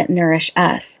 that nourish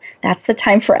us. That's the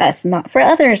time for us, not for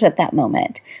others at that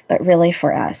moment, but really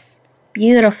for us.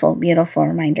 Beautiful, beautiful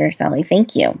reminder, Sally.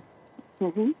 Thank you.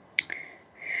 Mm-hmm.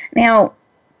 Now,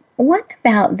 what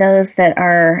about those that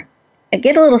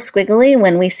get a little squiggly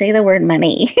when we say the word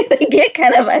money? They get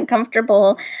kind of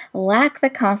uncomfortable, lack the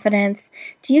confidence.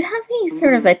 Do you have any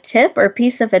sort of a tip or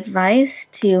piece of advice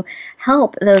to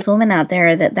help those women out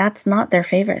there that that's not their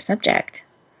favorite subject?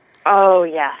 Oh,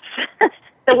 yes.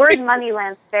 The word money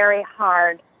lands very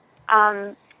hard,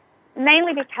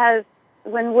 mainly because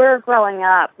when we're growing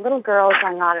up, little girls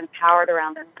are not empowered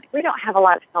around their money. We don't have a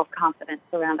lot of self-confidence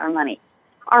around our money.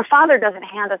 Our father doesn't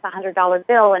hand us a $100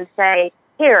 bill and say,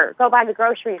 "Here, go buy the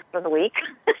groceries for the week.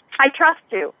 I trust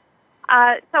you."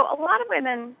 So a lot of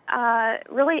women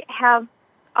really have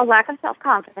a lack of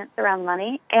self-confidence around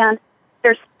money, and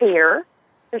there's fear.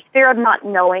 There's fear of not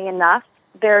knowing enough.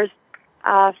 There's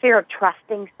fear of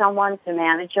trusting someone to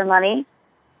manage your money,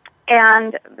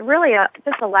 and really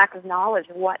just a lack of knowledge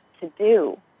of what to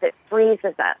do that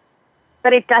freezes us.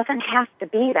 But it doesn't have to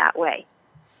be that way.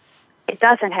 It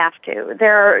doesn't have to.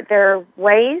 There are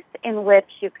ways in which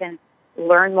you can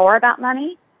learn more about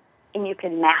money, and you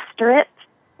can master it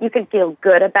You can feel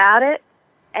good about it,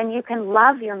 and you can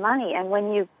love your money. And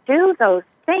when you do those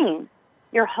things,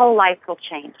 your whole life will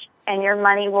change, and your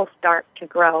money will start to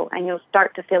grow, and you'll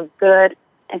start to feel good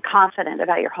and confident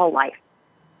about your whole life.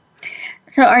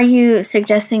 So are you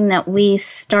suggesting that we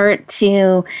start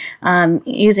to,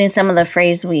 using some of the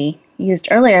phrase we used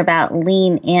earlier about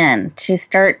lean in, to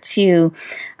start to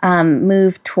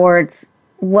move towards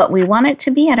what we want it to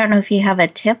be? I don't know if you have a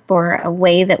tip or a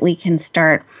way that we can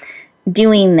start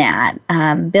doing that,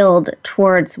 build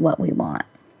towards what we want.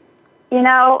 You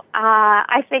know,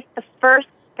 I think the first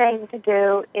thing to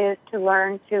do is to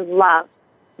learn to love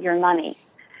your money.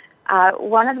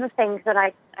 One of the things that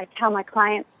I tell my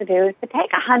clients to do is to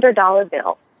take a $100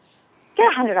 bill, get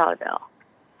a $100 bill,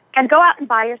 and go out and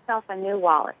buy yourself a new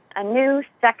wallet, a new,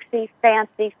 sexy,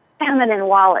 fancy, feminine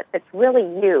wallet that's really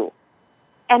you,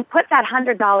 and put that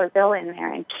 $100 bill in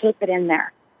there and keep it in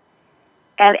there.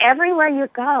 And everywhere you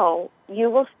go, you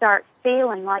will start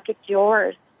feeling like it's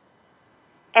yours.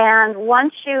 And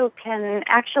once you can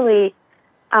actually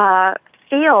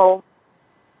feel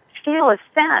a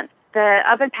sense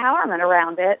of empowerment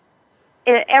around it,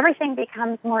 everything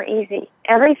becomes more easy.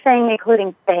 Everything,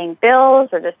 including paying bills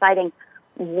or deciding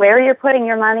where you're putting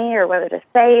your money or whether to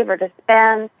save or to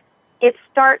spend, it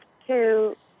starts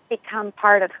to become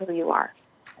part of who you are.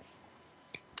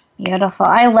 Beautiful.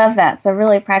 I love that. It's a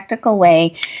really practical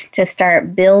way to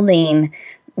start building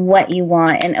what you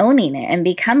want and owning it and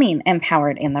becoming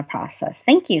empowered in the process.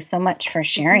 Thank you so much for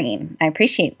sharing. I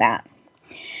appreciate that.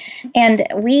 And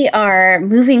we are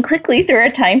moving quickly through our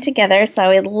time together,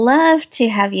 so I'd love to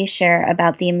have you share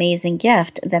about the amazing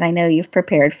gift that I know you've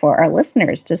prepared for our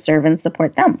listeners to serve and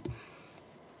support them.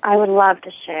 I would love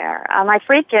to share. My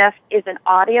free gift is an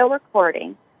audio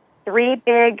recording, 3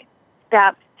 big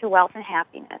steps to wealth and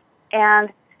happiness.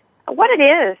 And what it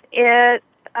is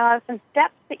some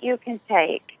steps that you can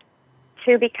take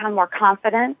to become more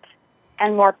confident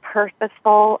and more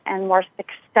purposeful and more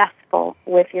successful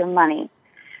with your money.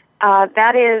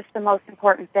 That is the most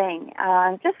important thing.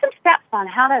 Just some steps on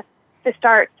how to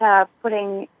start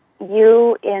putting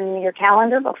you in your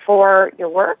calendar before your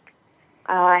work,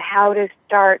 how to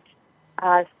start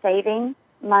saving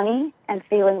money and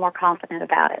feeling more confident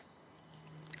about it.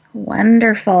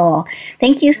 Wonderful.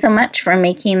 Thank you so much for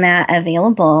making that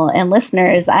available. And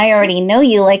listeners, I already know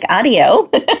you like audio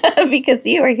because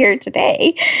you are here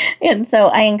today. And so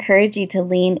I encourage you to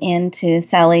lean into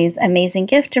Sally's amazing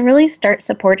gift to really start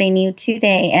supporting you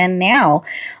today and now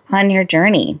on your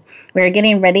journey. We're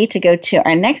getting ready to go to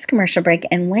our next commercial break.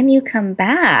 And when you come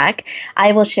back,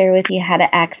 I will share with you how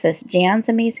to access Jan's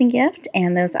amazing gift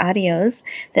and those audios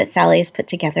that Sally has put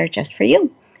together just for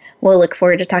you. We'll look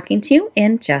forward to talking to you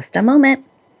in just a moment.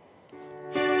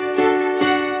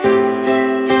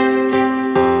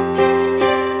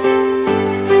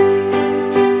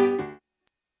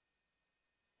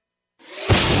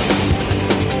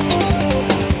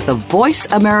 The Voice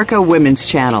America Women's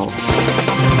Channel.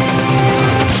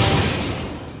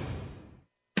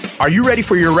 Are you ready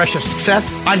for your rush of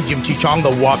success? I'm Jim T. Chong, the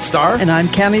walk star. And I'm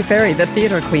Cammie Ferry, the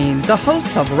theater queen, the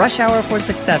host of Rush Hour for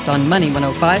Success on Money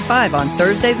 105.5 on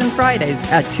Thursdays and Fridays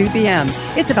at 2 p.m.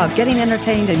 It's about getting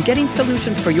entertained and getting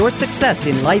solutions for your success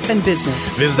in life and business.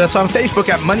 Visit us on Facebook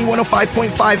at Money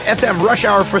 105.5 FM Rush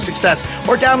Hour for Success,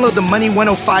 or download the Money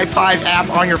 105.5 app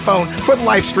on your phone for the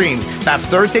live stream. That's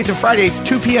Thursdays and Fridays,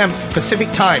 2 p.m.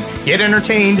 Pacific Time. Get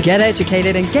entertained, get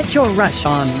educated, and get your rush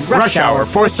on Rush Hour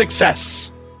for Success.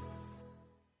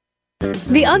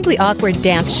 The Ugly Awkward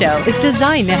Dance Show is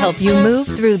designed to help you move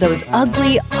through those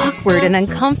ugly, awkward, and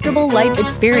uncomfortable life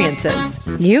experiences.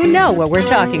 You know what we're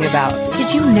talking about.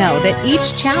 Did you know that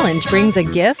each challenge brings a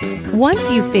gift?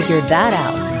 Once you've figured that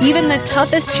out, even the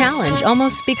toughest challenge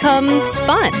almost becomes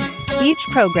fun. Each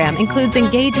program includes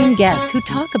engaging guests who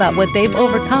talk about what they've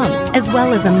overcome, as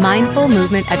well as a mindful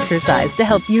movement exercise to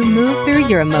help you move through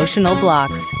your emotional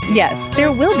blocks. Yes,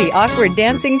 there will be awkward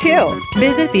dancing too.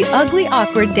 Visit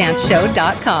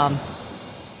theuglyawkwarddanceshow.com.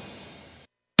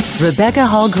 Rebecca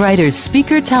Hall Gruyter's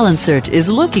Speaker Talent Search is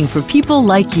looking for people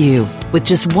like you. With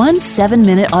just one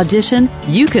 7-minute audition,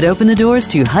 you could open the doors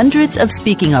to hundreds of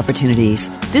speaking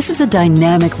opportunities. This is a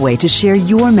dynamic way to share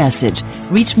your message,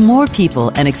 reach more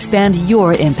people, and expand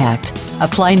your impact.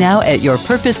 Apply now at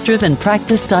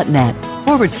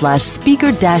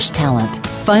yourpurposedrivenpractice.net/speaker-talent.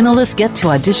 Finalists get to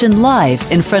audition live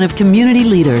in front of community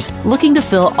leaders looking to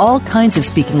fill all kinds of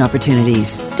speaking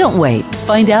opportunities. Don't wait.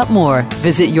 Find out more.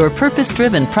 Visit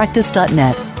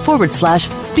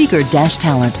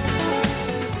yourpurposedrivenpractice.net/speaker-talent.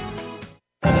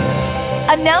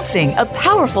 Announcing a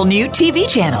powerful new TV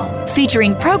channel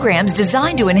featuring programs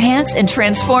designed to enhance and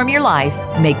transform your life.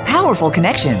 Make powerful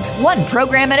connections, one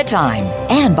program at a time.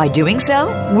 And by doing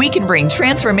so, we can bring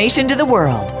transformation to the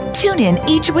world. Tune in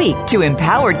each week to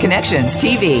Empowered Connections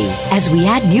TV as we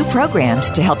add new programs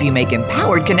to help you make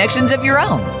empowered connections of your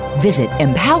own. Visit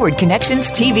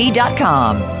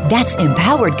empoweredconnectionstv.com. That's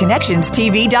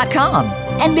empoweredconnectionstv.com.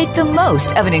 And make the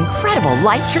most of an incredible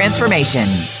life transformation.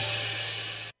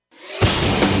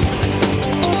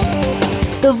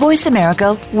 The Voice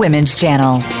America Women's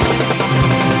Channel.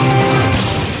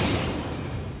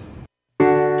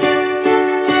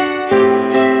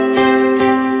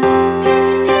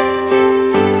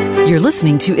 You're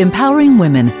listening to Empowering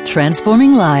Women,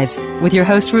 Transforming Lives with your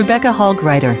host, Rebecca Hall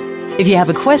Gruyter. If you have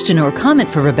a question or comment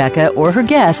for Rebecca or her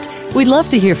guest, we'd love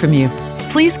to hear from you.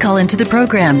 Please call into the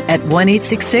program at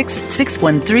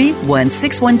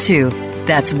 1-866-613-1612.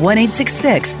 That's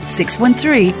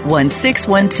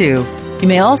 1-866-613-1612. You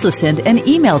may also send an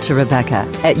email to Rebecca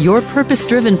at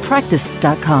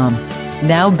yourpurposedrivenpractice.com.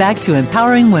 Now back to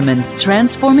Empowering Women,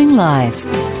 Transforming Lives.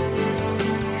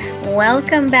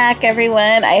 Welcome back,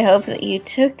 everyone. I hope that you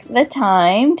took the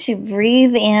time to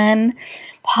breathe in,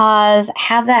 pause,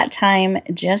 have that time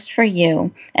just for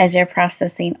you as you're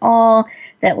processing all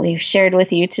that we've shared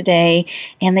with you today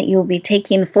and that you'll be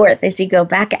taking forth as you go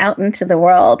back out into the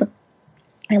world.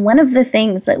 And one of the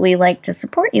things that we like to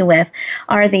support you with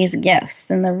are these gifts.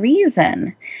 And the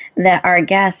reason that our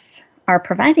guests are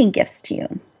providing gifts to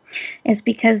you is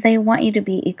because they want you to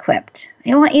be equipped.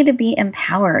 They want you to be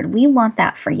empowered. We want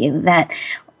that for you, that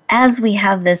as we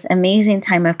have this amazing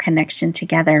time of connection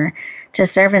together to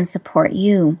serve and support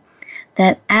you,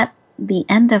 that at the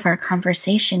end of our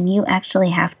conversation, you actually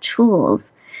have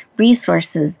tools,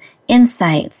 resources,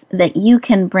 insights that you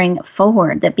can bring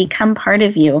forward that become part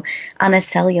of you on a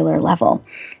cellular level.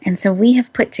 And so we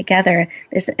have put together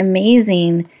this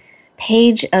amazing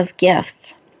page of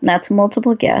gifts, that's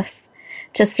multiple gifts,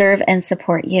 to serve and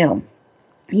support you.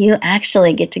 You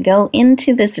actually get to go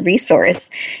into this resource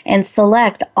and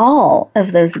select all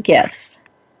of those gifts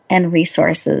and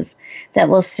resources that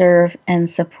will serve and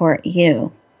support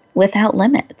you without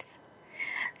limits.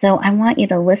 So I want you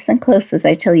to listen close as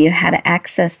I tell you how to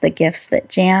access the gifts that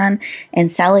Jan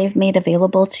and Sally have made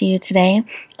available to you today,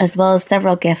 as well as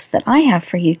several gifts that I have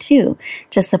for you too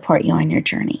to support you on your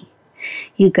journey.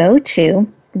 You go to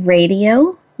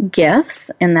Radio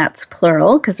Gifts, and that's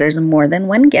plural because there's more than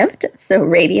one gift. So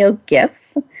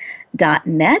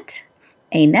radiogifts.net,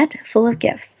 a net full of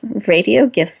gifts,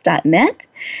 radiogifts.net.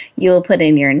 You will put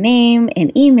in your name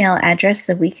and email address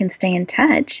so we can stay in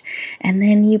touch. And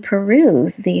then you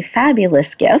peruse the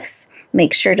fabulous gifts.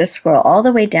 Make sure to scroll all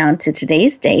the way down to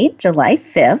today's date, July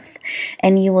 5th,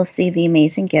 and you will see the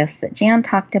amazing gifts that Jan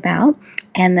talked about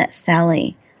and that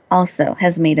Sally also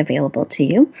has made available to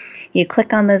you. You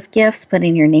click on those gifts, put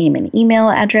in your name and email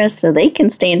address so they can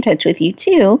stay in touch with you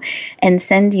too and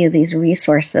send you these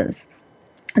resources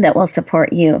that will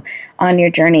support you on your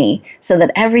journey so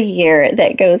that every year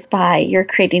that goes by, you're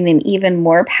creating an even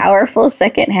more powerful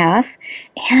second half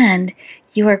and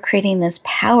you are creating this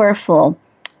powerful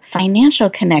financial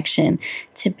connection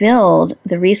to build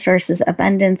the resources,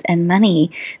 abundance, and money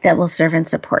that will serve and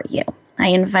support you. I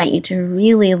invite you to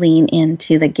really lean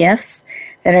into the gifts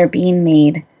that are being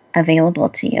made available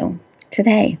to you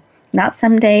today, not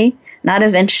someday, not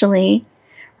eventually,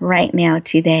 right now,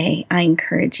 today. I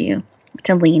encourage you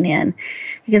to lean in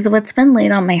because what's been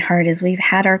laid on my heart is we've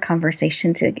had our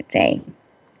conversation today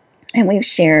and we've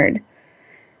shared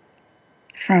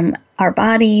from our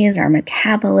bodies, our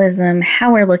metabolism,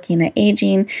 how we're looking at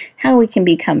aging, how we can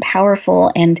become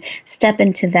powerful and step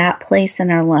into that place in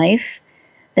our life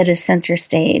that is center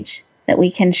stage, that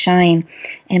we can shine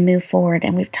and move forward.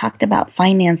 And we've talked about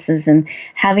finances and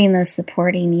having those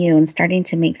supporting you and starting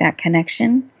to make that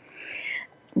connection.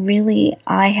 Really,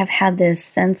 I have had this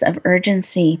sense of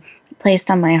urgency placed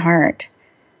on my heart.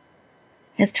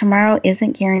 Because tomorrow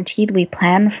isn't guaranteed. We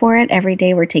plan for it. Every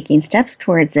day we're taking steps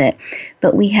towards it.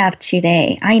 But we have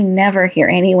today. I never hear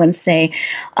anyone say,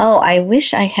 oh, I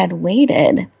wish I had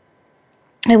waited.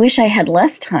 I wish I had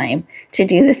less time to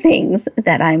do the things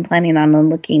that I'm planning on and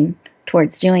looking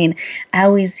towards doing. I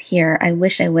always hear, I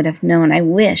wish I would have known. I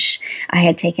wish I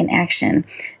had taken action.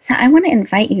 So I want to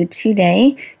invite you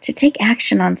today to take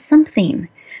action on something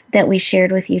that we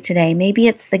shared with you today. Maybe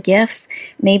it's the gifts.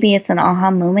 Maybe it's an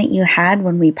aha moment you had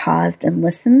when we paused and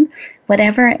listened.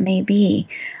 Whatever it may be,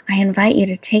 I invite you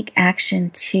to take action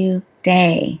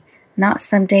today, not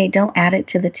someday. Don't add it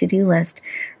to the to-do list.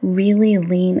 Really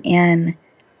lean in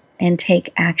and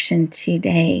take action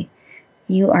today.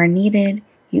 You are needed.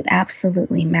 You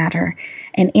absolutely matter.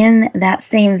 And in that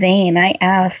same vein, I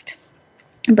asked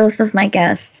both of my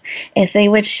guests if they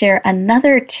would share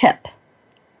another tip,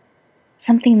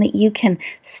 something that you can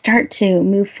start to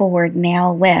move forward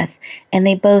now with. And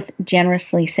they both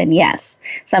generously said yes.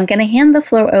 So I'm going to hand the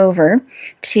floor over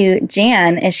to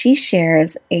Jan as she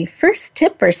shares a first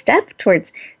tip or step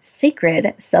towards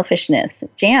sacred selfishness.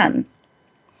 Jan.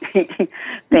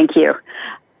 Thank you.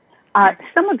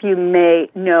 Some of you may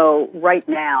know right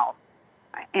now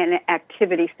an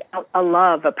activity, a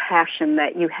love, a passion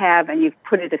that you have, and you've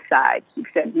put it aside. You've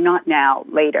said, not now,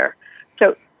 later.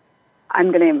 So I'm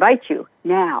going to invite you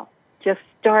now. Just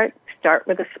start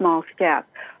with a small step.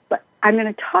 But I'm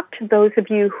going to talk to those of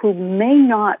you who may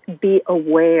not be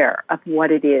aware of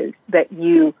what it is that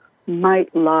you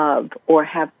might love or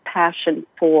have passion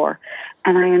for.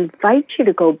 And I invite you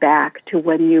to go back to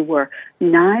when you were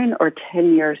 9 or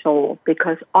 10 years old,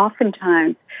 because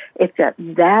oftentimes it's at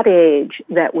that age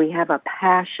that we have a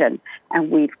passion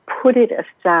and we've put it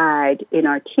aside in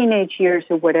our teenage years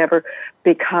or whatever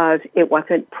because it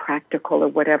wasn't practical or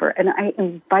whatever. And I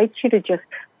invite you to just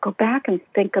go back and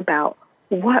think about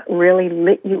what really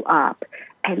lit you up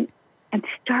and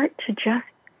start to just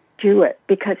do it,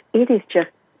 because it is just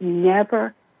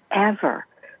never, ever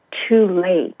too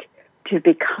late to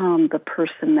become the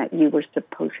person that you were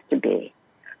supposed to be.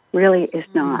 Really is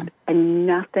not. And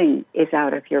nothing is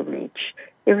out of your reach.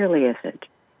 It really isn't.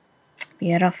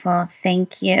 Beautiful.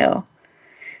 Thank you.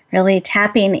 Really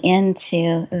tapping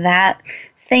into that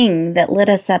thing that lit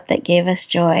us up, that gave us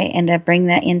joy, and to bring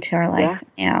that into our life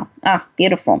now. Oh,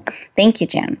 beautiful. Thank you,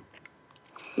 Jan.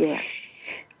 Yeah.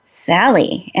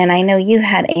 Sally, and I know you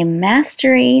had a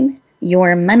mastering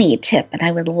your money tip, and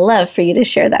I would love for you to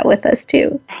share that with us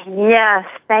too. Yes,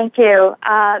 thank you.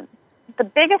 The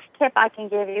biggest tip I can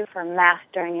give you for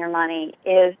mastering your money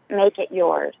is make it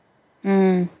yours.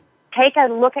 Take a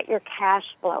look at your cash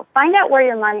flow. Find out where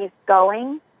your money is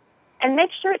going, and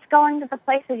make sure it's going to the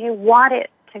places you want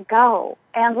it to go.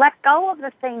 And let go of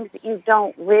the things that you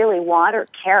don't really want or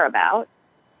care about.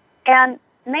 And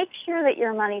make sure that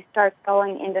your money starts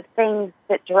going into things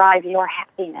that drive your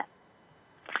happiness.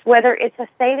 Whether it's a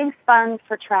savings fund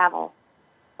for travel,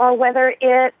 or whether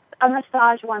it's a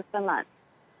massage once a month.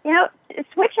 You know,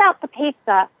 switch out the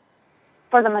pizza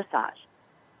for the massage.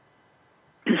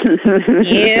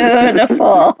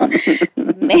 Beautiful.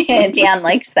 Man, Jan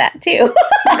likes that too.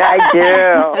 I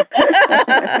do.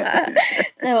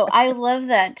 So I love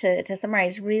that to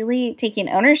summarize, really taking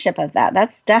ownership of that.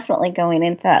 That's definitely going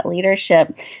into that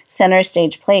leadership center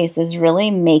stage place, is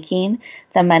really making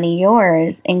the money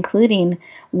yours, including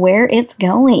where it's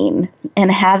going, and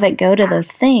have it go to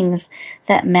those things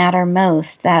that matter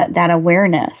most, that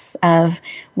awareness of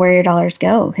where your dollars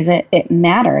go, because it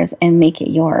matters, and make it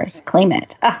yours. Claim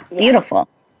it. Beautiful.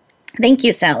 Thank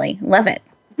you, Sally. Love it.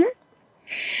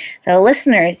 So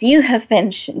listeners, you have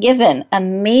been given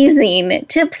amazing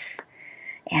tips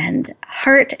and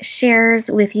heart shares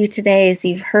with you today, as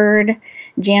you've heard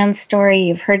Jan's story,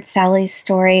 you've heard Sally's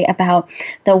story about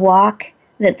the walk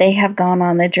that they have gone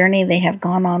on, the journey they have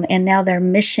gone on, and now their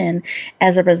mission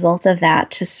as a result of that,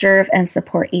 to serve and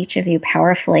support each of you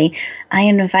powerfully. I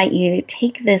invite you to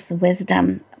take this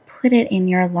wisdom, put it in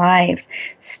your lives,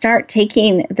 start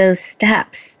taking those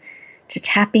steps to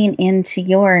tapping into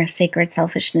your sacred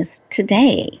selfishness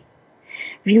today.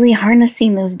 Really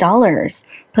harnessing those dollars,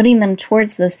 putting them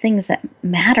towards those things that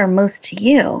matter most to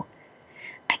you.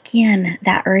 Again,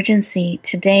 that urgency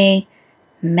today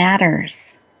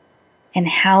matters. And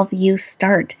how you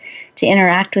start to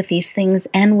interact with these things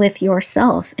and with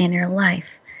yourself in your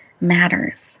life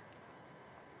matters.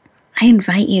 I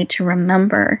invite you to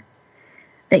remember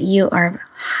that you are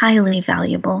highly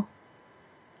valuable.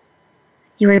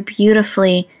 You are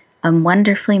beautifully and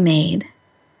wonderfully made,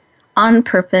 on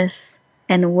purpose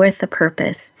and with a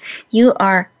purpose. You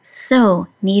are so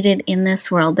needed in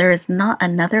this world. There is not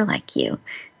another like you.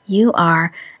 You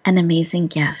are an amazing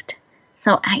gift.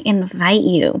 So I invite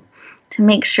you to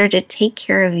make sure to take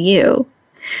care of you,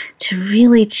 to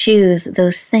really choose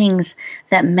those things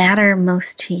that matter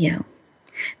most to you,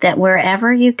 that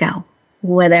wherever you go,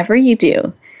 whatever you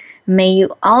do, may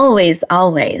you always,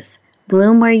 always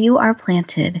bloom where you are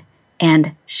planted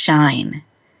and shine.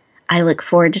 I look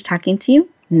forward to talking to you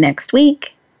next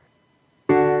week.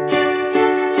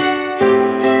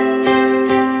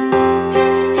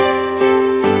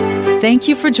 Thank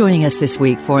you for joining us this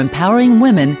week for Empowering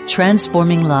Women,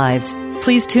 Transforming Lives.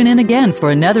 Please tune in again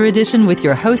for another edition with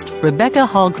your host, Rebecca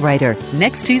Hall Gruyter,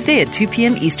 next Tuesday at 2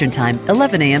 p.m. Eastern Time,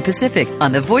 11 a.m. Pacific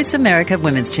on the Voice America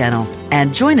Women's Channel.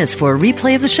 And join us for a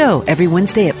replay of the show every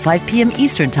Wednesday at 5 p.m.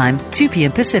 Eastern Time, 2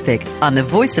 p.m. Pacific on the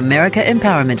Voice America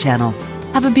Empowerment Channel.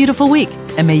 Have a beautiful week,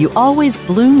 and may you always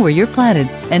bloom where you're planted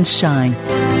and shine.